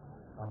land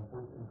and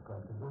put it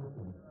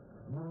cultivation,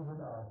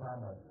 using our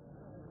farmers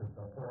to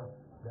support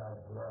the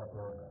agricultural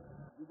program.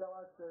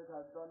 Jigawa State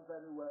has done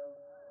very well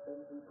in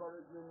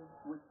encouraging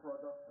wheat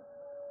production.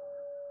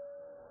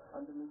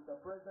 And Mr.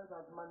 President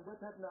has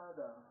mandated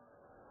NADA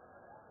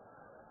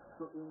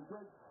to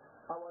engage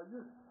our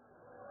youth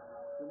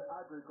in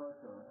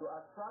agriculture, to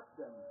attract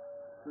them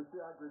to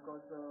see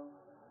agriculture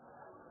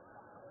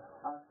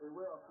as a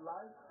way of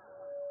life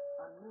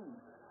and means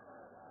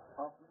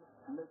of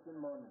making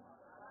money.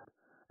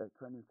 A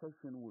training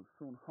session will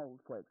soon hold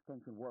for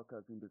extension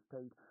workers in the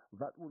state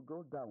that will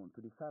go down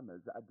to the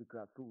farmers at the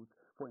grassroots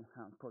for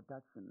enhanced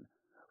production.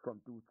 From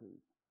Dutse,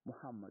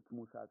 Muhammad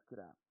Musa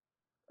Askira,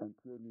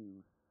 NTA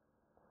News.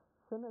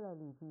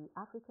 Similarly, the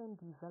African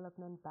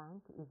Development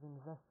Bank is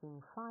investing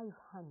 $563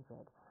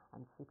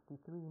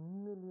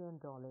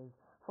 million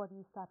for the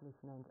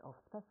establishment of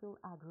special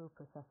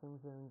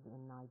agro-processing zones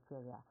in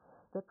Nigeria.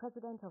 The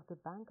president of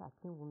the bank,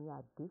 Akinwumi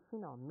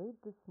Adesina,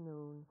 made this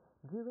known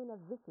during a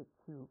visit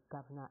to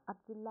Governor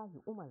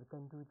Abdullahi Umar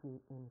Ganduje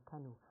in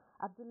Kano.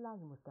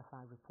 Abdullahi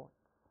Mustafa reports.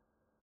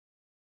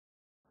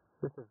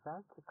 With a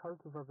vast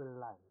cultivable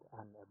land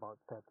and about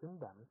 13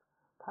 dams,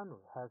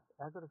 Kano has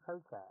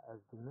agriculture as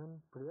the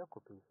main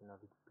preoccupation of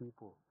its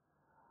people.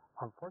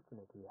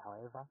 Unfortunately,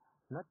 however,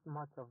 not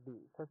much of the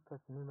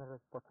sector's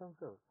numerous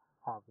potentials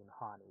have been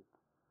harnessed.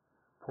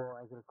 Poor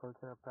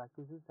agricultural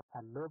practices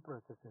and low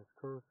processing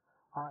skills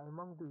are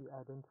among the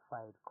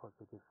identified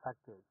causative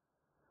factors.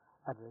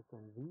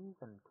 Addressing these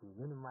and to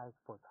minimize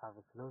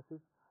post-harvest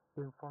losses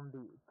inform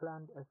the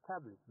planned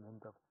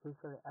establishment of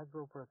special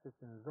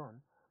agro-processing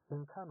zones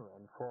in Kano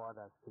and 4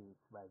 other states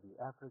by the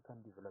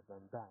African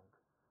Development Bank.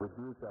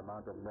 Reduce the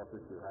amount of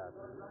losses you have,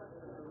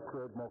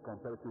 create more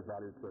competitive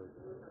value trade,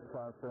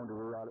 transform the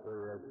rural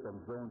areas from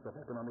zones of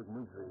economic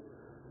misery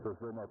to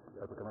zones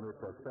of economic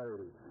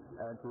prosperity,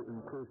 and to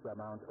increase the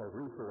amount of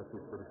resources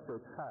the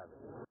state has.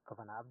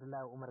 Governor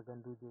Abdullahi Umar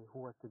Ganduje,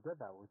 who was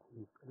together with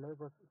his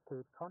Lagos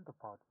state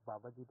counterpart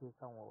Babajide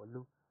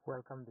Sanwo-Olu,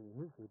 welcomed the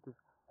initiative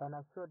and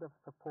assured of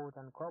support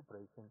and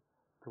cooperation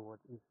towards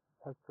its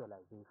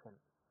actualization.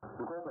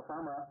 Because the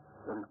farmer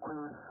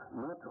requires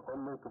not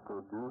only to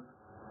produce,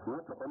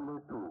 not only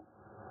to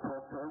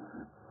process,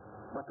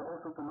 but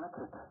also to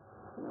market.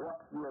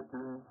 What we are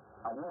doing,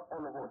 and what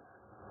all of us,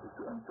 is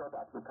to ensure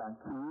that we can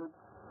create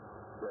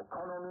the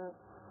economy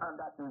and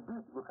that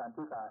indeed we can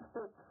take our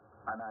state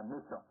and our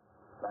nation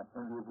to an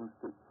enviable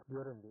state.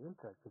 During the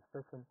interactive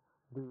session,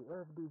 the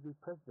AFDB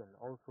president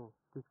also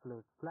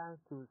disclosed plans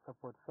to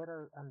support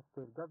federal and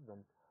state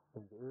governments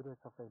in the areas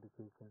of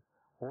education,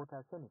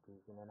 water,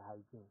 sanitation, and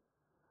hygiene.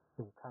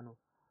 In Kano,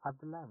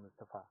 Abdullahi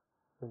Mustafa,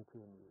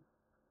 NTA News.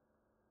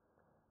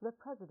 The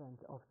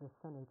President of the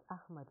Senate,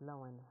 Ahmad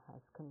Lawan,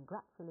 has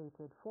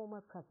congratulated former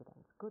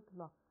President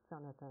Goodluck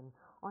Jonathan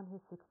on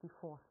his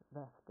 64th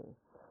birthday.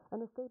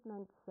 In a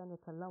statement,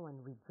 Senator Lawan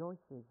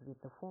rejoices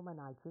with the former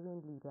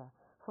Nigerian leader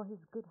for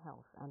his good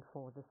health and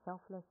for the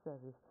selfless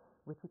service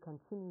which he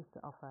continues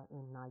to offer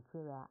in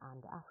Nigeria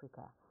and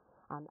Africa,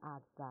 and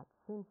adds that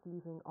since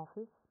leaving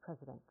office,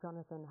 President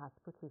Jonathan has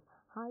put his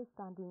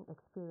high-standing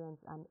experience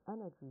and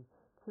energy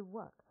to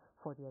work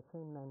for the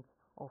attainment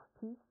of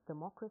peace,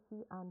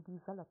 democracy, and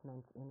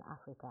development in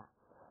Africa.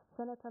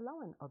 Senator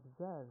Lawan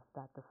observes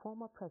that the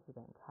former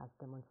president has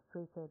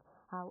demonstrated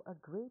how a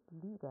great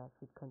leader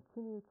should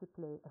continue to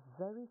play a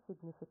very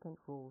significant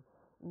role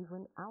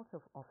even out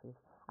of office,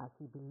 as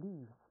he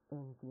believes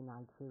in the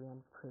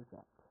Nigerian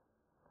project.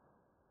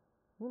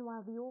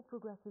 Meanwhile, the All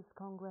Progressives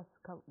Congress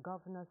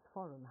Governors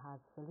Forum has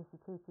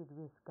felicitated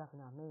with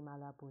Governor Mai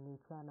Mala Buni,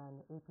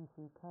 Chairman,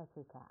 APC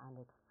Caretaker and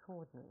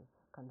Extraordinary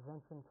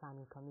Convention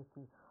Planning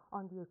Committee,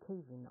 on the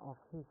occasion of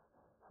his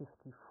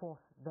 54th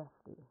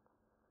birthday.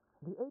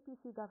 The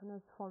APC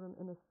Governors Forum,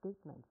 in a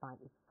statement by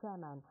its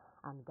chairman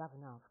and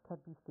governor of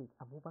Kebbi State,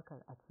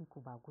 Abubakar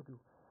Atiku Bagudu,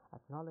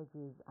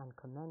 acknowledges and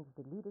commends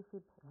the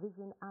leadership,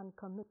 vision and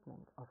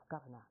commitment of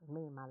Governor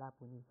Mai Mala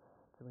Buni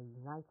to a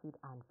united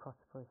and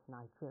prosperous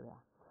Nigeria.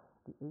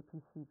 The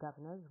APC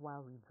governors,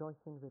 while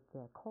rejoicing with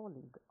their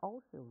colleague,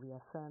 also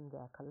reaffirmed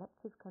their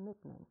collective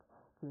commitment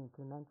to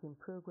implementing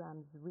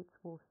programs which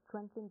will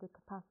strengthen the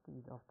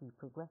capacities of the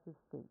progressive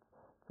states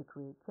to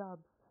create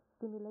jobs,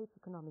 stimulate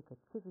economic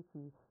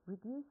activity,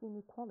 reduce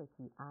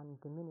inequality,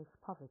 and diminish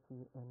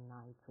poverty in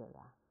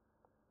Nigeria.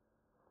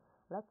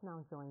 Let's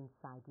now join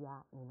Sadia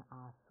in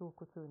our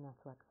Sokoto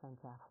Network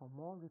Center for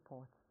more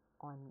reports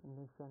on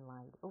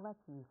Nationwide. Over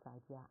to you,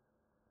 Sadia.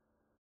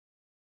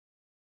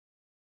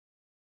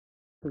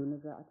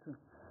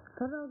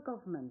 Federal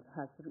government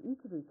has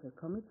reiterated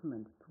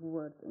commitment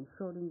towards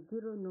ensuring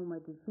zero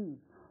nomad disease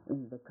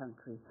in the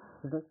country.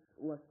 This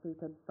was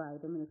stated by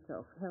the Minister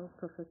of Health,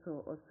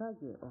 Professor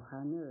Osagie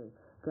Ohanere,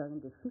 during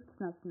the 5th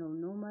National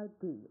Nomad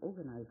Day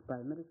organized by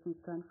Medicine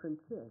Sans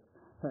Frontiers,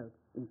 held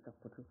in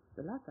Sokoto.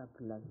 The last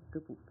Abdullahi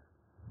reports.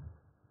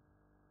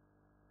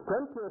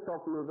 20th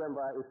of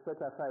November is set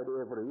aside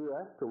every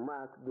year to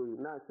mark the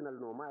National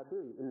Noma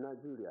Day in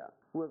Nigeria.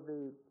 With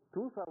the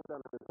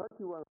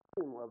 2021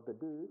 theme of the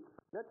day,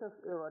 let us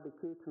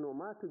eradicate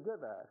Noma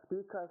together.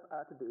 Speakers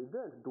at the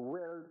event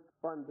dwelled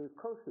on the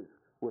causes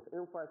with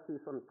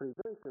emphasis on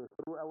prevention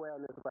through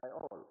awareness by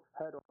all.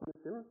 Head of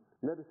Mission,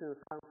 Medicine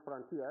Sans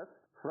Frontiers,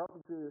 Prof.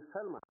 J.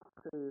 Selma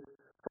says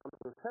from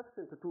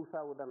inception to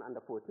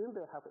 2014,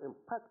 they have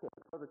impacted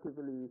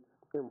positively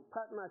in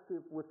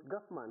partnership with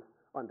government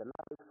on the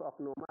lives of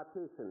Noma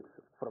patients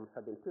from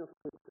 17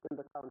 states in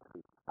the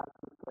country.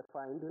 Acute care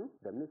finding,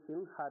 the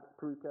mission had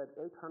treated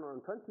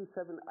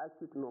 827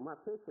 acute Noma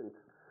patients,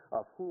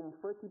 of whom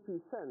 40%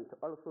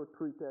 also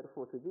treated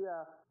for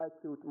severe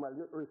acute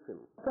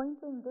malnutrition.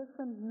 Pointing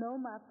different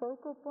Noma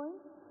focal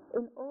points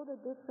in all the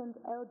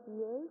different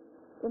LGAs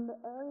in the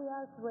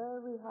areas where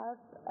we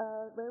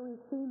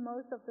see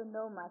most of the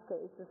Noma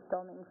cases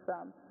coming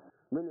from.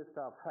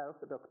 Minister of Health,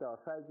 Dr.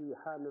 Saji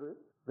Hanri,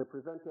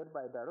 represented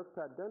by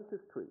Director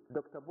Dentistry,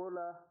 Dr.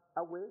 Bola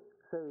Awe,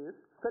 says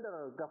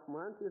federal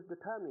government is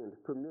determined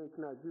to make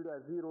Nigeria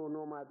zero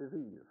Noma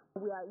disease.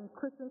 We are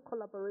increasing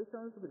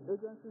collaborations with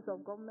agencies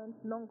of government,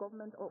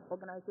 non-government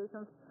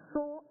organizations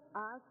so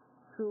as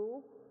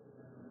to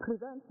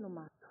prevent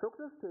Noma.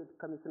 Sokoto State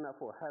Commissioner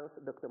for Health,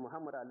 Dr.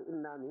 Muhammad Ali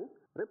Innami,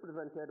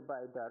 represented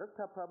by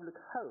Director Public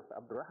Health,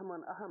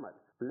 Abdurrahman Ahmad,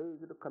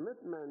 pledged the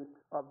commitment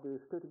of the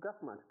state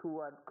government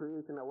toward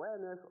creating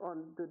awareness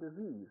on the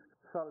disease.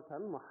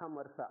 Sultan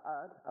Muhammad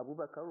Saad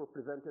Abubakar,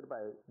 represented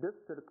by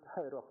District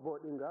Head of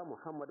Bodinga,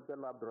 Muhammad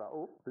Bello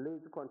Abdurrauf,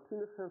 pledged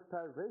continuous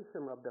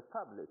sensitization of the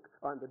public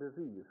on the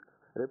disease.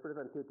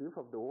 Representative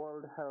of the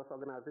World Health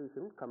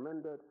Organization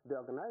commended the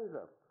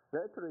organizers,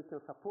 reiterating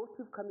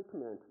supportive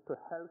commitment to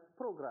health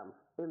programs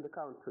in the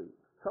country.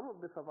 Some of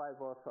the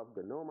survivors of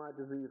the Noma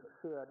disease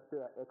shared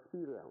their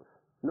experience.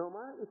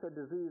 Noma is a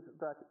disease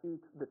that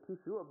eats the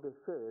tissue of the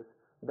face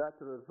that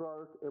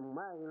results in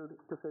mild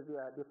to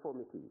severe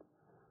deformity.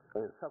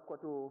 In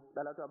Sokoto,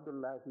 Dalatu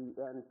Abdullahi,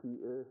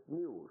 NTA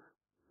News.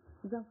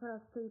 Zamfara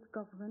state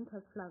government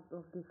has flagged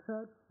off the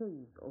third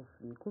phase of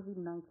the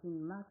COVID-19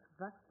 mass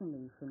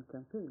vaccination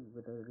campaign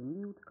with a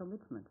renewed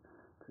commitment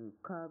to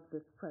curb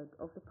the spread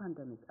of the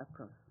pandemic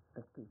across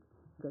the state.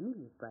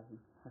 Jamil Ibrahim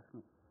has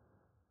more.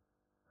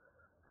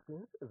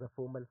 Since the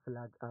formal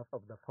flag off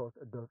of the fourth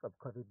dose of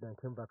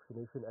COVID-19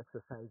 vaccination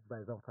exercised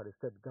by Zamfara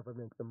state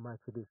government in March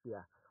this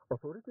year,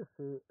 authorities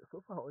say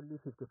so far only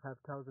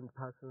 55,000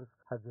 persons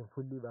have been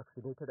fully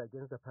vaccinated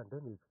against the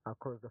pandemic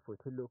across the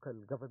 14 local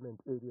government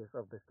areas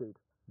of the state.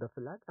 The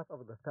flag off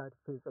of the third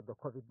phase of the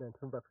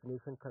COVID-19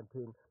 vaccination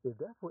campaign is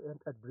therefore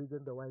aimed at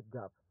bridging the wide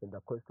gap in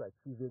the quest to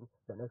achieving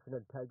the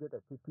national target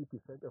of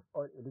 50% of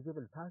all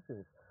eligible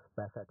persons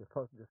by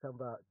 31st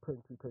December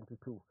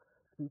 2022.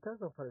 Speaker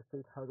of the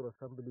State House of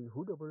Assembly,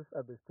 who doubles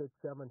as the state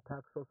chairman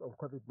task force on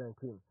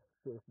COVID-19,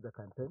 says the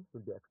campaign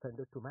will be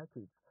extended to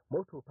markets,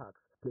 motor parks,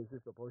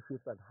 places of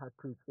worship and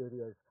hard-to-reach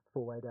areas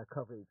for wider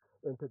coverage.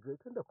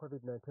 Integrating the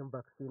COVID-19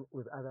 vaccine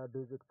with other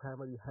basic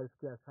primary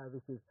healthcare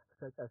services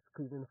such as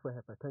screening for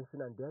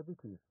hypertension and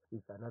diabetes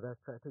is another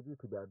strategy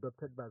to be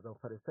adopted by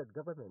the state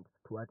government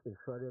towards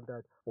ensuring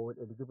that all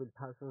eligible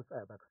persons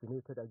are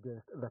vaccinated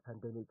against the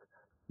pandemic.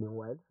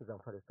 Meanwhile, the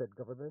Zamfara state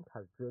government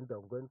has joined the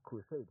ongoing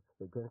crusade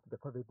against the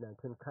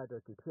COVID-19 card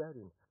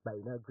racketeering by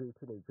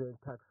inaugurating a joint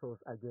task force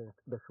against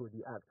the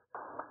Shodi Act.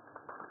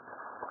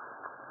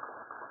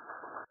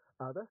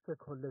 Other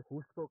stakeholders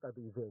who spoke at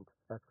the event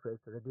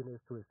expressed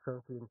readiness to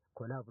strengthen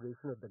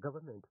collaboration with the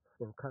government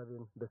in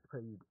curbing the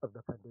spread of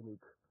the pandemic.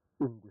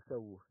 In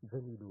Gusau,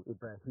 Jamilu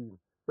Ibrahim,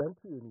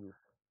 NTA News.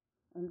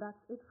 And that's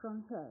it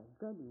from here.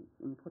 Delhi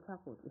in Port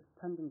Harcourt is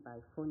standing by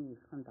for news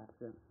from that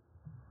zone.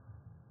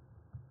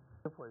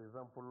 For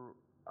example,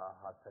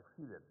 has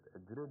succeeded a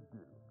great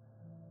deal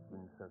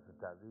in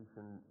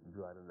sensitization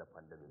during the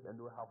pandemic, and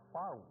we have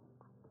found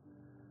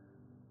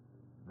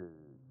the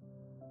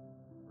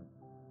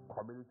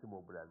community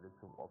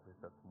mobilization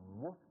officers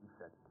most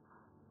effective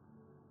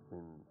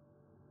in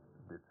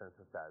the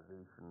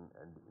sensitization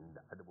and in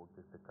the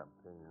advocacy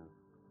campaigns,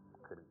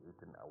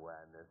 creating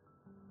awareness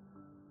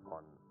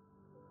on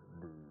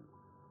the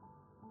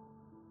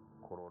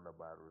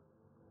coronavirus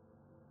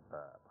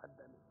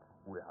pandemic.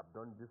 We have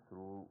done this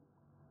through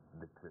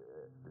the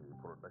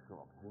production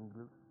of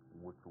jingles,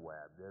 which were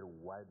very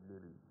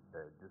widely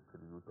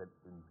distributed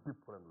in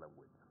different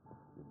languages,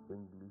 in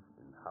English,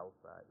 in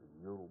Hausa, in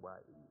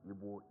Yoruba, in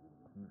Igbo, in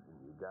Tiv, in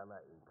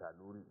Igala, in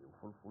Kanuri, in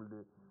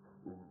Fulfulde,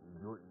 in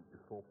Ijo, in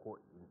Isoko,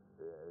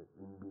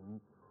 in Bini.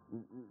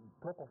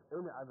 Talk of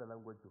any other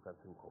language you can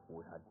think of.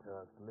 We had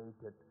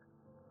translated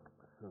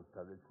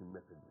sensitization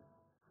messages.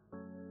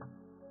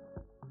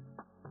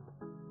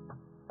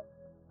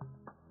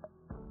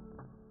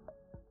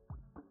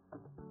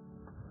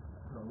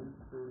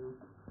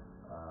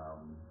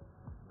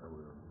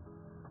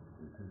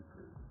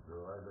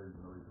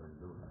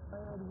 My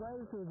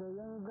advice to the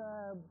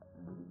younger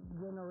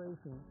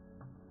generation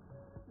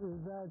is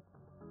that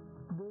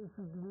they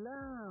should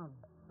learn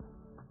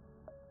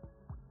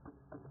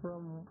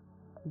from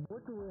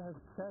what we have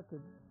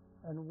started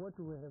and what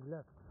we have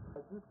left.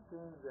 I keep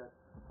saying that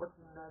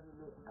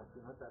ordinarily I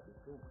should not have been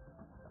doing.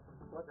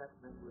 What that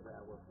meant was that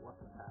I was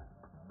working hard.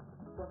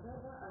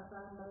 Whatever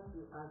assignment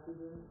you are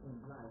given in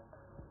life,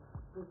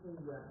 putting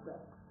your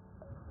best.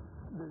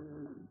 The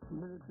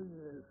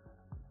military is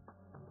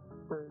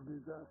a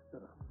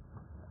disaster.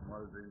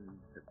 Murdering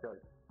the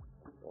church,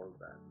 all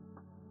that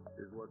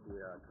is what we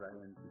are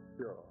trying to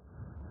cure.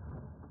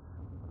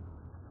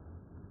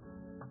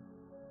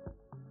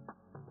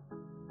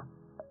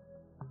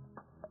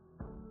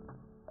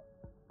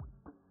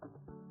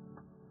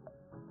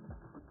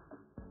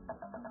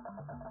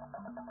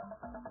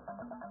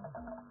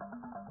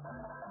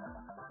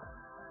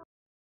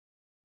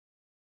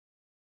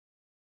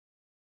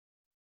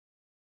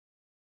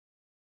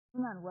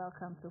 And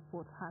welcome to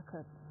Port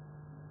Harcourt.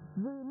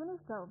 The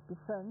Minister of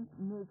Defense,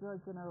 Major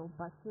General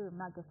Bashir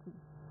Magati,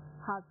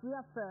 has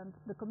reaffirmed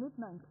the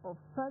commitment of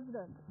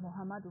President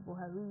Muhammadu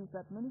Buhari's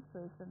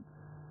administration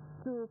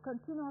to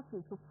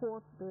continuously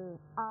support the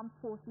armed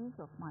forces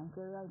of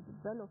Nigeria in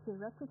developing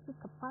requisite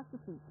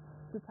capacity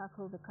to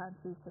tackle the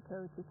country's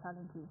security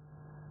challenges.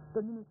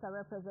 The minister,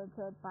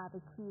 represented by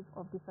the Chief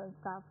of Defense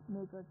Staff,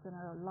 Major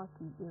General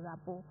Lucky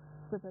Irabo,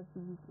 stated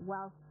this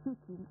while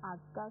speaking as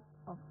guest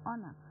of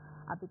honor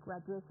at the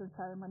graduation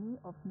ceremony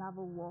of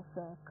Naval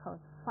Warfare Course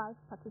 5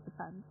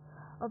 participants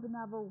of the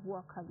Naval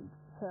War College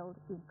held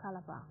in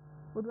Calabar.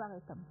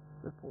 Udwarekam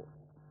reports.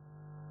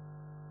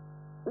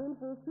 In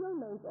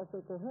fulfillment of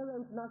a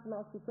coherent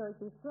national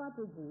security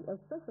strategy,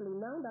 especially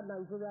now that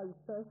Nigeria is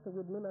faced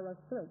with numerous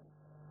threats,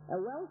 a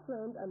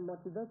well-trained and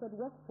motivated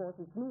workforce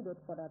is needed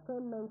for the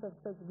attainment of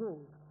such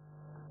goals.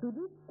 To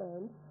this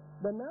end,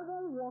 the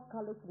Naval War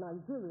College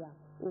Nigeria,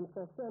 in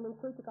sustaining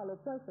critical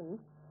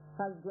operations,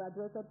 has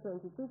graduated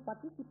 22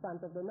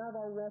 participants of the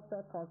Naval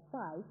Warfare Course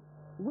 5,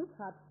 which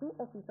had 2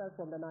 officers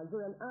from the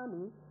Nigerian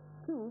Army,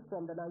 2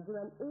 from the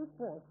Nigerian Air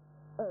Force,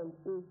 and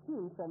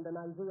 18 from the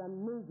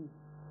Nigerian Navy.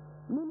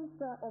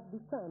 Minister of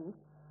Defense,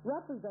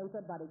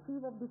 represented by the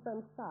Chief of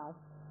Defense Staff,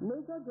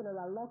 Major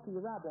General Lucky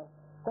Irabo,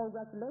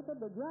 congratulated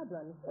the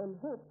graduates and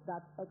hoped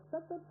that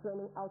expected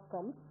training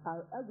outcomes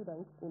are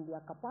evident in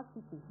their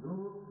capacity.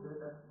 You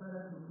get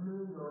expected to play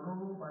your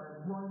role by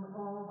employing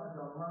all that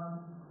you have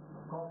learned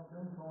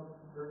confidence not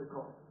very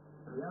cost.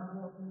 The armed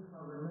forces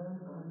have remained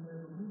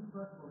committed to this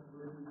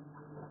responsibility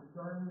of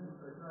securing the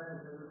territorial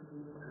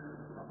integrity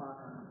of our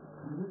country.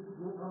 You need to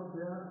go out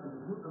there and be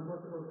good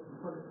ambassadors to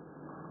politics.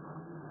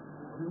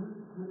 You need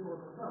to take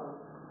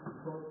yourself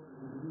because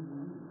you believe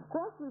in you.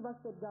 Cross River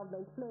State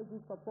Government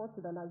pledges support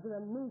to the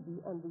Nigerian Navy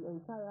and the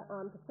entire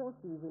armed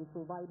forces in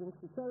providing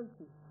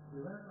security.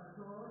 The rest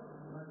assured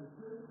that the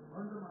state,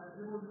 under my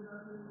able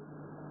leadership,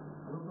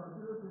 will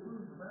continue to do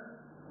its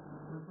best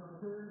to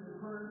sustain the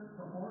current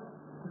support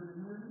to the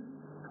Navy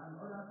and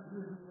other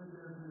security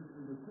agencies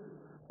in the state.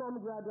 Some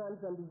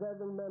graduates and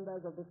deserving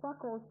members of the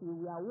faculty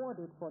were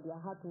awarded for their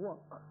hard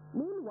work.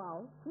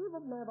 Meanwhile, Chief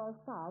of Naval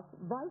Staff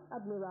Vice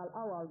Admiral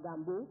Awal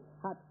Gambo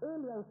had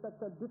earlier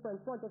inspected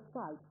different project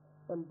sites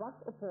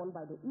embarked upon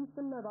by the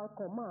Eastern Naval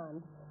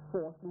Command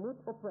for smooth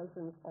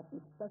operations of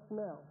its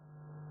personnel.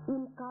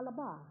 In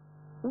Calabar,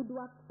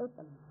 Udwak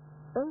Etam,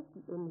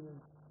 NTA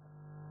News.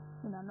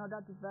 In another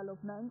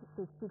development,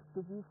 the 6th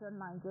Division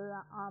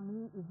Nigeria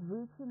Army is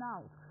reaching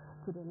out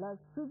to the less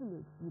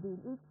privileged within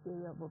its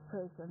area of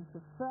operation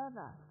to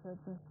further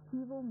strengthen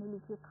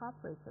civil-military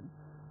cooperation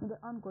in the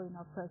ongoing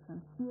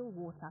Operation Still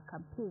Water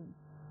campaign.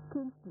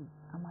 Kingsley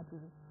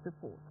Amajiri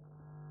reports.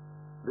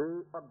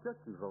 The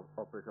objective of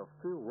Operation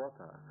Still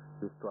Water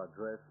is to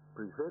address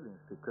prevailing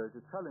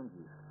security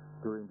challenges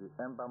during the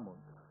Ember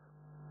months.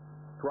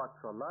 To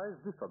actualize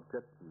this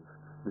objective,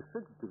 the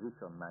 6th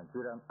Division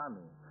Nigerian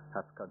Army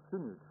has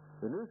continued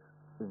in its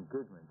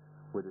engagement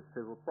with the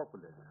civil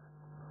populace.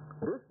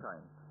 This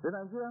time, the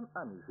Nigerian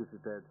Army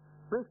visited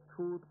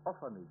Priesthood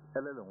Orphanage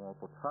LL1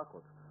 Port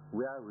Harcourt,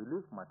 where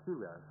relief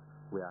materials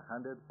were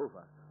handed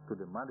over to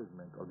the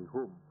management of the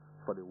home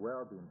for the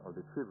well-being of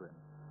the children.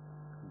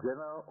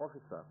 General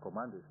Officer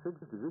Commanding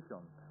 6th Division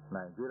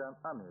Nigerian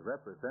Army,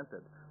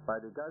 represented by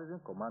the Garrison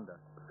Commander,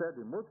 said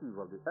the motive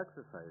of the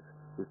exercise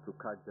is to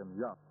catch them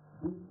young.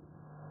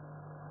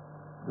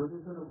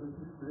 Donation of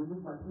relief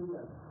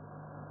materials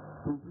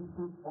to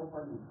Priesthood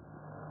Orphanage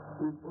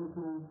is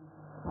also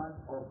part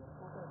of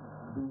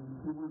the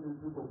civil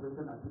military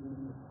cooperation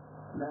activities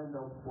lined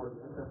up for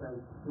the exercise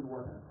Still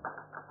Water.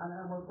 And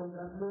I must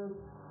congratulate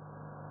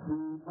the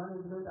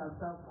management and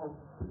staff of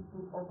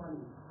Priesthood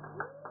Orphanage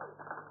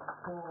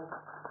for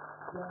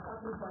their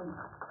sacrifice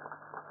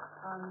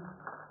and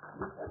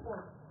the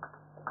effort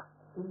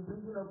in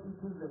bringing up the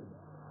children.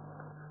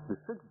 The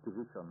 6th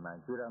Division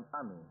Nigerian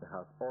Army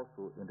has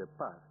also in the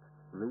past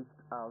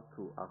reached out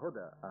to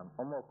Ahoda and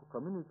Omoko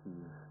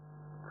communities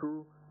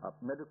through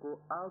medical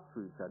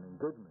outreach and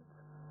engagement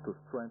to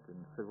strengthen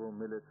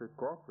civil-military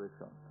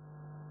cooperation.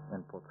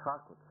 In Port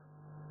Harcourt,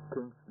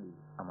 Kingsley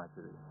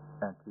Amajiri,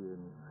 NTA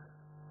News.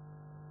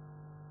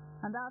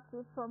 And that's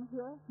it from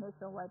here.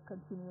 Nationwide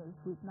continues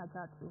with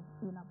Najatu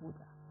in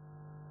Abuja.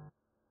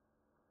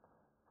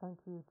 Thank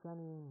you,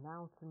 Jenny.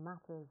 Now to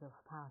matters of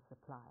power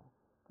supply.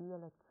 The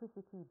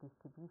electricity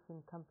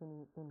distribution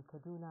company in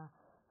Kaduna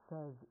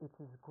says it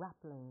is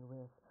grappling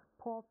with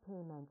poor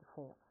payment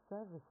for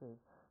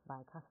services by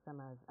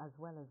customers as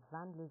well as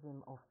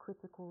vandalism of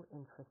critical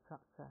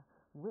infrastructure,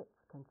 which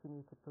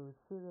continue to pose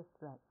serious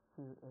threats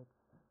to its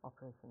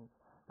operations.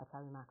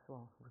 Atari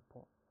Maxwell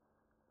reports.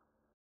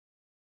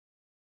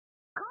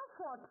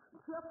 Comfort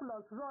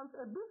Theophilus runs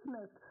a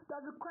business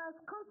that requires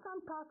constant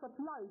power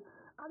supply,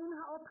 and in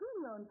her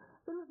opinion,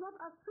 it is not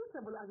as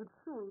suitable as it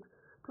should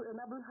to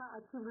enable her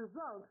achieve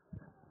results.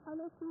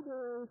 Honestly,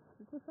 the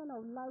situation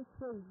of life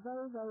here is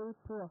very, very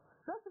poor.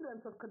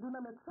 Residents of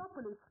Kaduna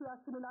Metropolis share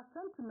similar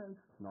sentiments.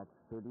 Not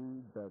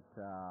steady, but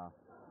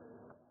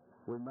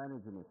we're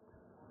managing it.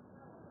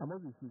 I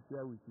must be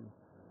sincere with you.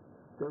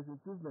 There's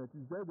improvement.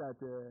 It's just that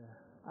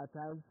at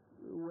times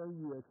when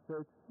you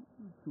expect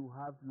to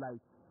have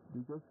light,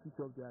 they just switch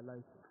off their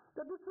lights.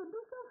 The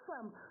distribution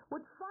firm,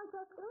 which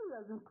franchise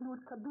areas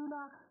include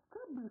Kaduna,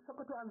 Kebbi,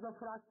 Sokoto, and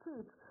Zamfara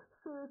State,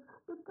 says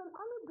it can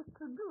only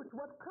distribute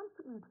what comes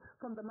to it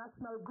from the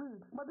national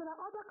grid. But there are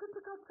other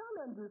critical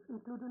challenges,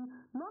 including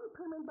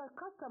non-payment by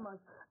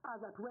customers as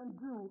at when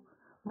due,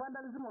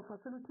 vandalism of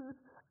facilities,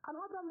 and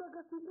other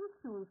legacy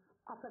issues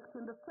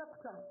affecting the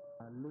sector.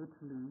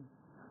 Lately,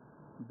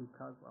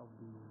 because of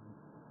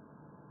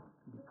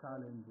the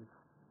challenges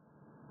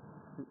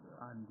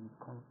and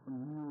the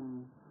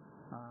new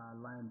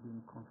line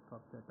being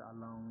constructed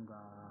along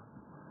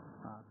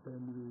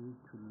Benue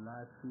to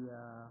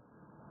Lafia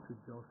to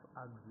Jos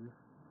axis,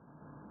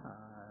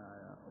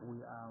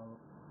 we are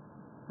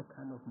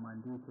kind of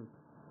mandated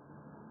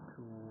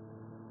to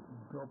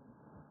drop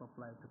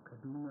supply to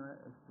Kaduna,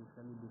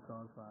 especially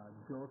because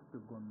Jos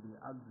to Gombe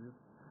axis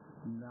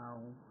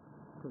now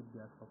take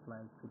their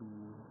supply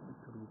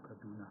through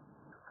Kaduna.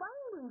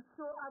 Findings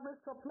show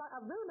average supply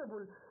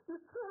available is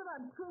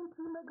 320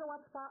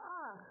 megawatts per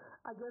hour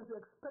against the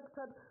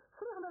expected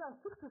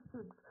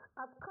 366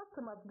 as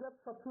customers get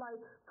supply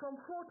from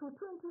 4 to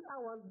 20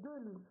 hours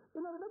daily.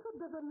 In a related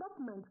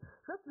development,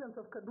 residents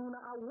of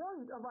Kaduna are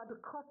worried about the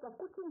cost of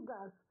cooking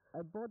gas.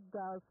 I bought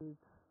gas is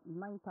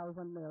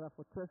 9,000 naira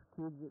for 12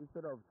 kg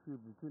instead of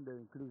cheap, between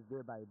the increase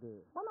day by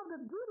day. One of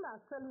the dealers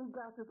selling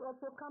gas is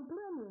also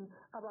complaining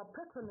about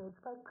patronage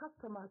by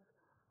customers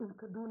in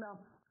Kaduna.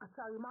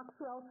 Atari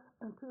Maxwell,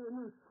 NTA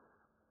News.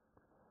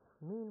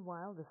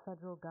 Meanwhile, the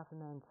federal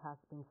government has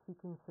been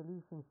seeking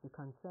solutions to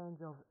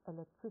concerns of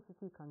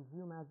electricity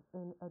consumers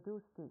in Edo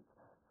State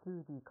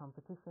through the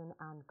Competition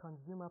and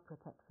Consumer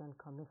Protection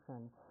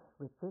Commission.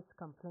 With this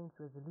complaint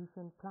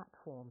resolution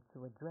platform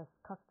to address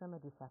customer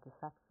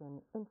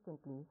dissatisfaction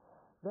instantly,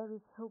 there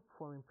is hope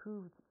for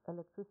improved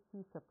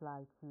electricity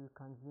supply to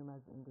consumers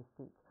in the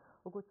state.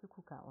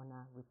 Ogochukuka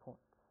Ona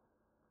reports.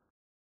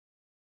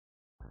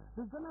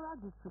 The general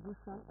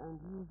distribution and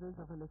usage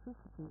of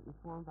electricity is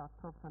one that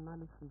tops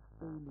analysis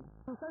daily.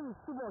 You say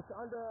it's too much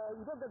and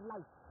you don't get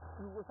light.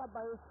 You will start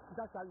buying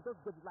that and you don't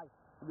get light.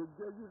 They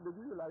give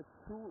you like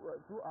 2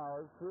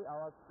 hours, 3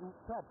 hours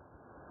top.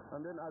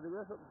 And then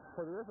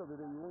for the rest of the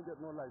day, you won't get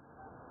no light.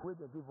 With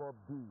the people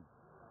be,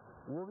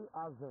 when we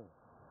ask them,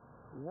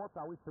 what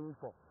are we paying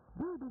for?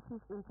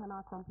 BDC's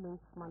internal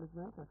complaints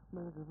management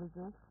explains the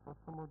reasons for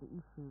some of the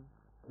issues.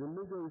 The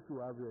major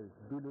issue I have here is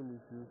billing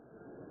issues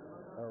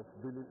of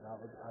billing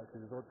as a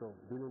result of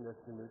billing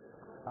estimates.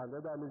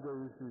 Another major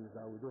issue is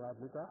that we don't have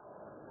meter.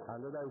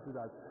 Another issue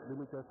is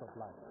limited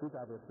supply, which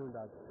I've explained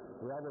that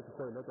we have what we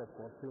call a lot of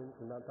constraints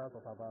in terms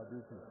of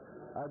availability.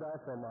 Either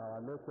from our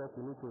network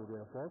we need to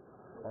reinforce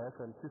or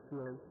from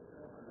TCN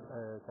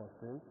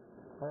constraints.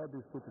 All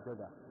these put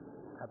together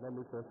cannot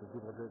make us to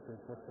give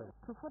 124%.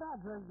 To further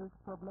address these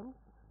problems,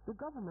 the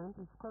government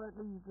is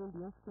currently using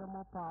the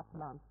STMO power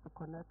plants to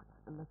connect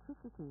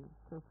electricity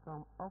to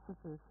some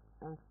offices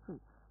and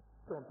streets.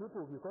 Some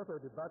people, because of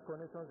the bad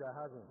connections they are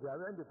having,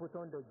 when they put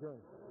on the gen,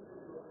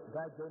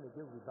 that gen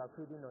again will be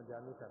backfeeding on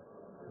their meter.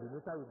 The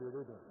meter will be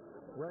reading.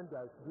 When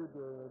there is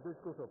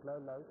disco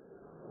supply light,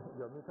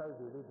 your meter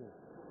will be reading.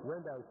 When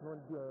there is no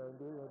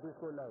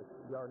disco light,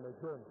 you are on a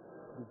gen.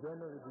 The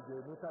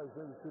meter is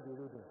going to still be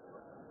reading.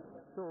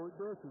 So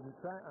they should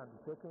try and be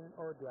checking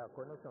all their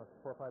connections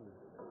properly.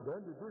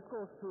 Then the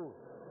discos too,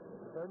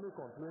 any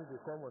complaints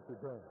they come to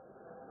them,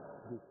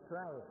 they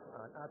try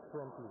and act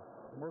promptly.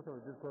 Most of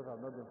the discos have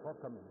not been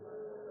forthcoming.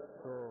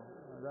 So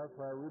that's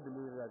why we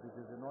believe that it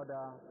is in order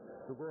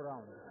to go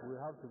around, we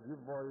have to give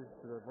voice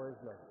to the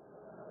voiceless.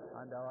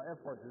 And our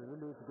effort is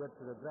really to get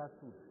to the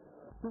grassroots.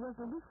 The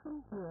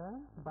resolution here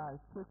by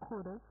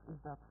stakeholders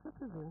is that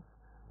citizens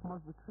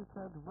must be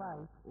treated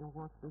right in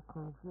what they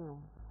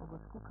consume.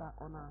 Ogochukuka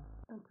Ona.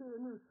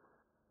 NTA News.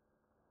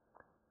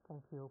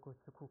 Thank you,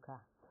 Ogochukuka.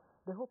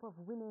 The hope of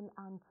women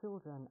and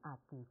children at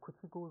the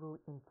Kuchigoro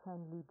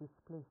internally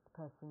displaced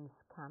persons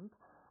camp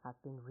has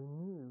been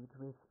renewed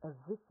with a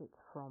visit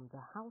from the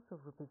House of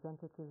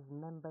Representatives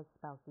Member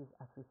Spouses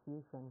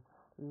Association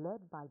led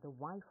by the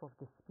wife of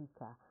the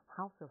Speaker,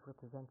 House of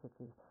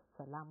Representatives,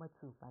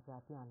 Salamatu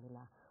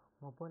Bajabiamila.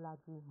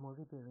 Mobolaji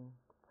Moribirin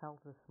tells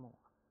us more.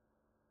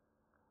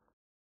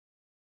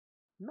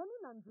 Many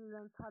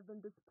Nigerians have been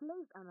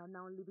displaced and are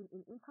now living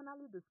in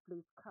internally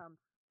displaced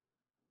camps.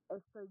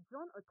 Esther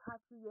John, a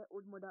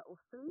 30-year-old mother of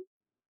three,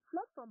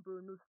 fled from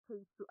Borno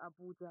State to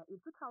Abuja in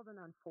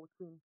 2014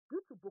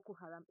 due to Boko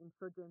Haram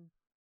insurgents.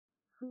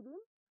 Feeding,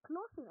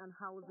 clothing and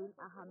housing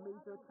are her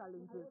major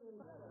challenges.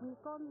 We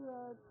come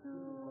here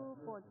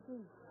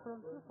 2014.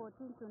 From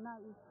 2014 to now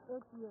is 8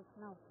 years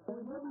now.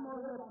 We need more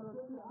help from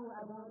people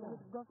and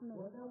with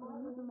government.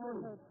 We need more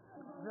help.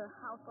 The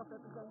House of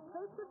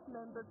Representatives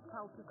Members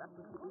Caucus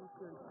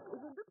Association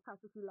is in this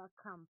particular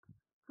camp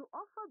to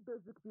offer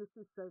basic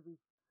beauty service,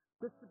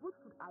 distribute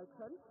food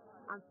items,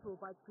 and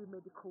provide free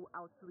medical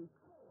outreach.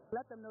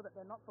 Let them know that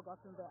they're not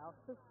forgotten, they're our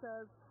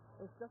sisters.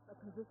 It's just a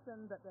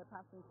condition that they're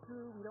passing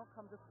through. We don't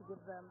come just to give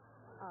them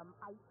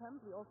items.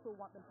 We also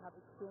want them to have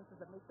experiences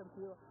that make them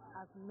feel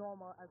as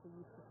normal as they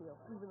used to feel,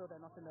 even though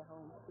they're not in their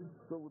homes.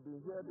 So we've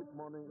been here this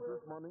morning,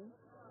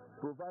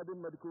 providing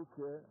medical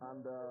care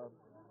and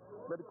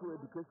medical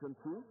education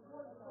too,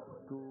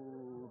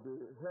 to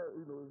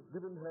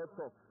giving health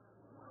talks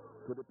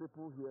to the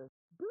people here.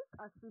 This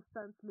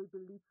assistance may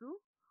be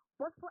little,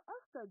 but for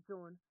Esther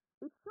John,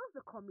 it shows the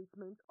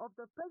commitment of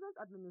the present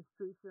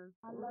administration.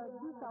 And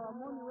this our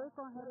money, we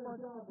can help us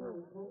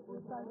today.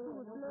 We can see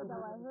we played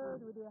our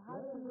head with a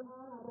happy.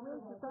 When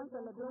she comes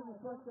to celebrate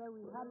with us here,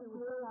 we're happy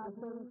with our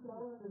parents.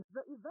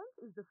 The event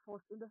is the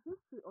first in the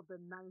history of the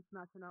 9th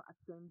National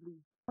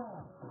Assembly.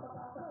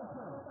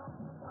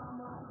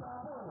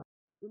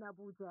 In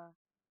Abuja,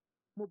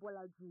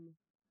 Mobolaji,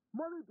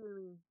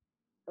 Moridiri,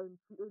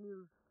 NTA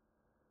News.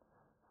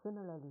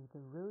 Similarly,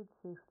 the Road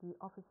Safety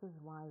Officers'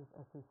 Wives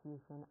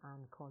Association and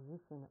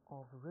Coalition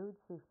of Road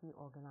Safety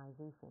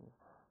Organizations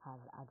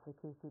have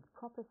advocated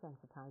proper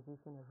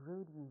sensitization of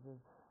road users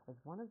as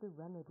one of the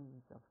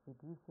remedies of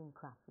reducing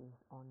crashes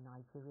on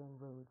Nigerian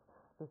roads.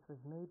 This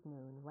was made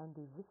known when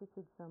they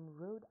visited some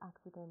road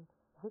accident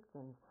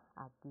victims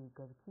at the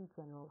Garki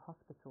General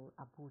Hospital,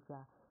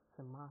 Abuja,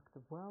 to mark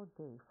the World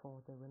Day for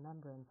the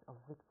remembrance of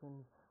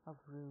victims of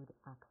road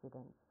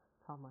accidents.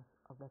 Thomas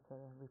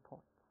Obekere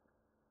reports.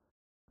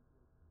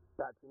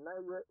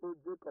 39-year-old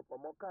Jacob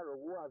Omokaro,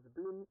 who has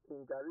been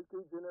in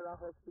Gariki General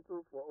Hospital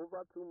for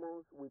over 2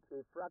 months with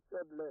a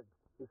fractured leg,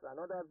 is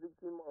another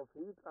victim of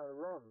hit and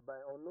run by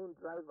unknown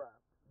driver,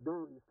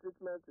 though his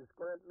treatment is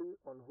currently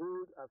on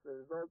hold as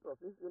a result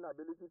of his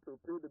inability to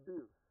pay the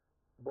bills.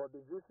 But the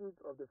visit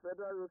of the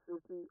Federal Road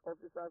Safety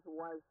Officers'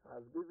 Wives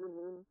has given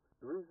him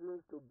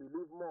reasons to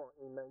believe more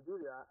in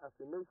Nigeria as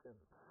a nation.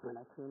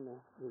 When I came here,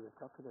 we were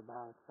talking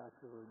about that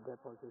we will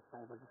deposit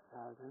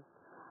 500,000,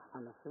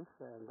 and I think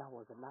that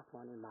was the last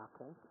money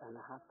market, and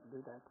I have to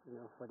do that,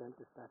 for them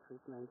to start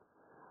treatment.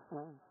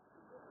 And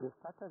they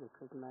started the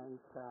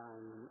treatment.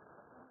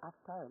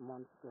 After a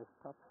month, they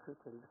stopped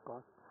treating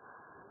because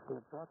they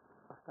brought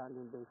a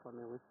standing bill for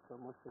me, which is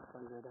almost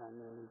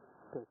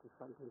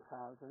 630-something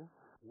thousand.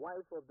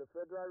 Wife of the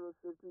Federal Road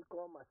Safety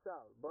Corps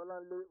Marshal,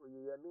 Bolanle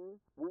Oyeyemi,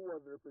 who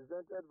was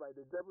represented by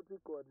the Deputy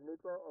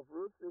Coordinator of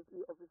Road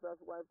Safety Officers'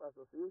 Wife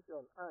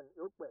Association, Anne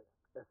Okpe,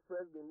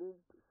 expressed the need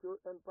to show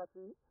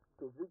empathy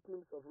to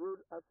victims of road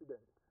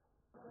accidents.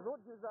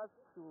 Road users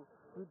to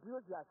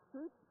reduce their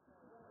speed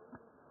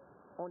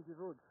on the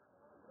roads.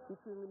 It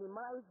will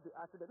minimize the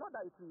accident. Not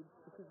that it will be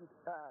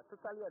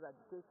totally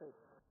eradicated.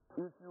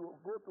 If you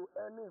go to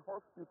any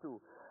hospital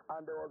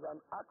and there was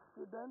an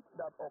accident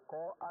that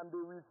occurred and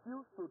they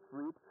refuse to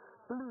treat,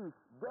 please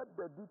get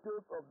the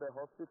details of the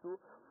hospital,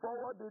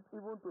 forward it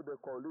even to the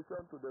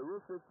coalition, to the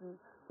road safety.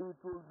 It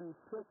will be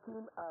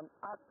taken and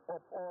acted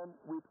upon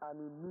with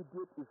an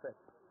immediate effect.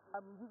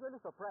 I'm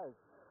usually surprised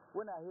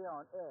when I hear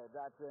on air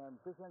that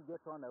patients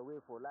get run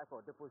away for lack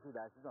of deposit,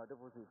 accident or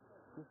deposit.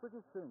 It's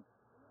pretty strange.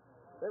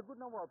 A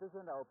good number of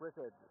patients are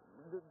operated.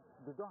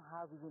 They don't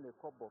have even a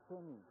couple of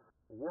pennies.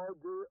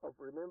 World Day of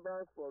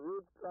Remembrance for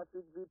Road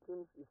Traffic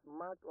Victims is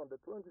marked on the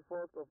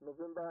 24th of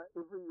November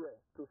every year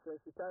to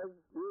sensitize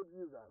road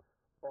users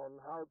on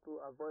how to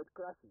avoid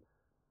crashes.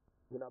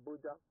 In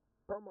Abuja,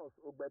 Thomas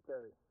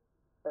Obekere,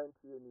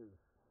 NTA News.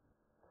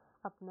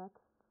 Up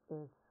next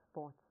is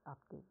Sports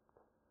Update.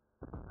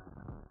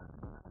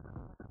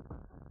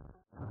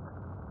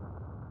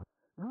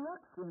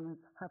 Reactions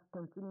have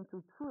continued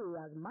to sway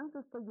as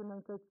Manchester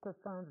United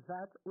confirms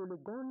that Ole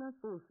Gunnar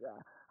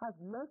Solskjaer has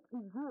left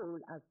his role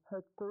as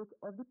head coach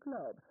of the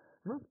club.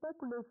 The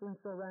speculations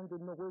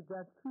surrounding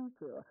Norwegian's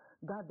future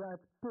gathered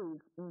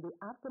pace in the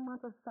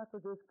aftermath of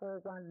Saturday's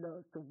 4-1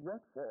 loss to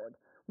Watford,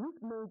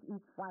 which made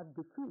it 5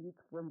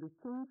 defeats from the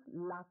team's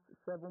last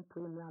 7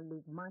 Premier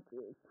League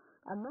matches.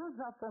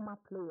 Another former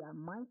player,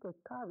 Michael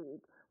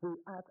Carrick, will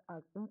act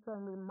as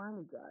interim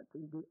manager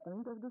till the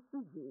end of the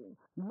season.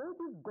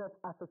 Ladies Golf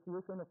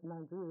Association of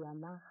Nigeria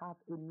now have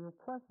a new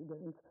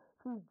president,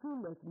 since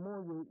Julius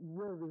Moye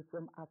Yeri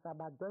from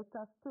Asaba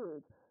Delta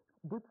State,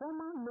 the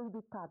former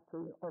lady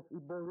captain of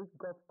Iboris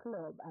Golf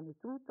Club and a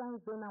 2-time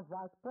zonal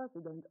vice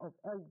president of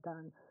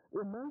Elgan,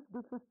 announced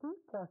the 15th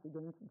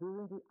president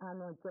during the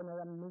annual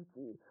general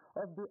meeting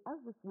of the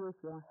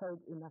association held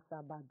in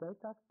Asaba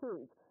Delta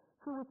State.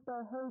 She will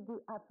spearhead the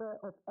affair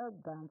of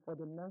Elgan for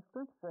the next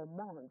 24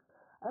 months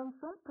and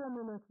some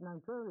prominent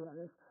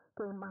Nigerians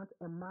came out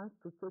a month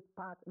to take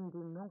part in the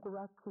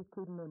inaugural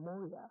Tiki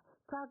Memorial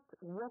tagged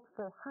Work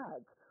for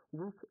Hajj,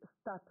 which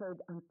started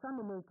and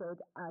terminated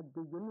at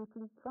the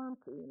Unity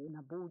Fountain in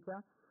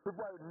Abuja.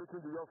 People are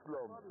admitting to your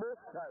slum.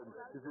 Most times,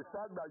 it's the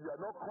fact that you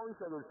are not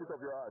conscious of the state of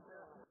your heart.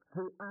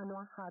 The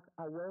annual Heart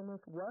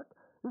Awareness Walk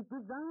is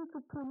designed to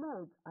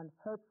promote and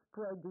help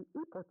spread the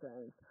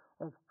importance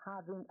of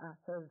having a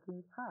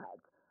healthy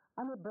heart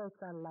and a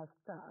better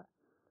lifestyle.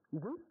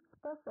 This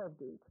sports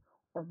update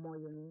on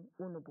Moyoni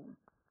Unubu.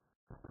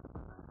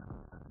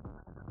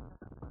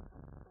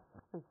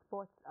 The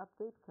sports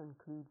update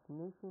concludes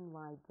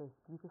nationwide this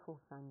beautiful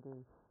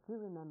Sunday. Do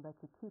remember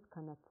to keep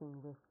connecting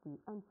with the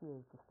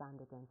NTA to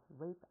stand against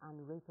rape and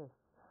rapists.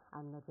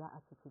 I'm Nadia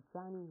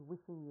Atitijani,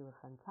 wishing you a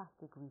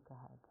fantastic week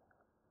ahead.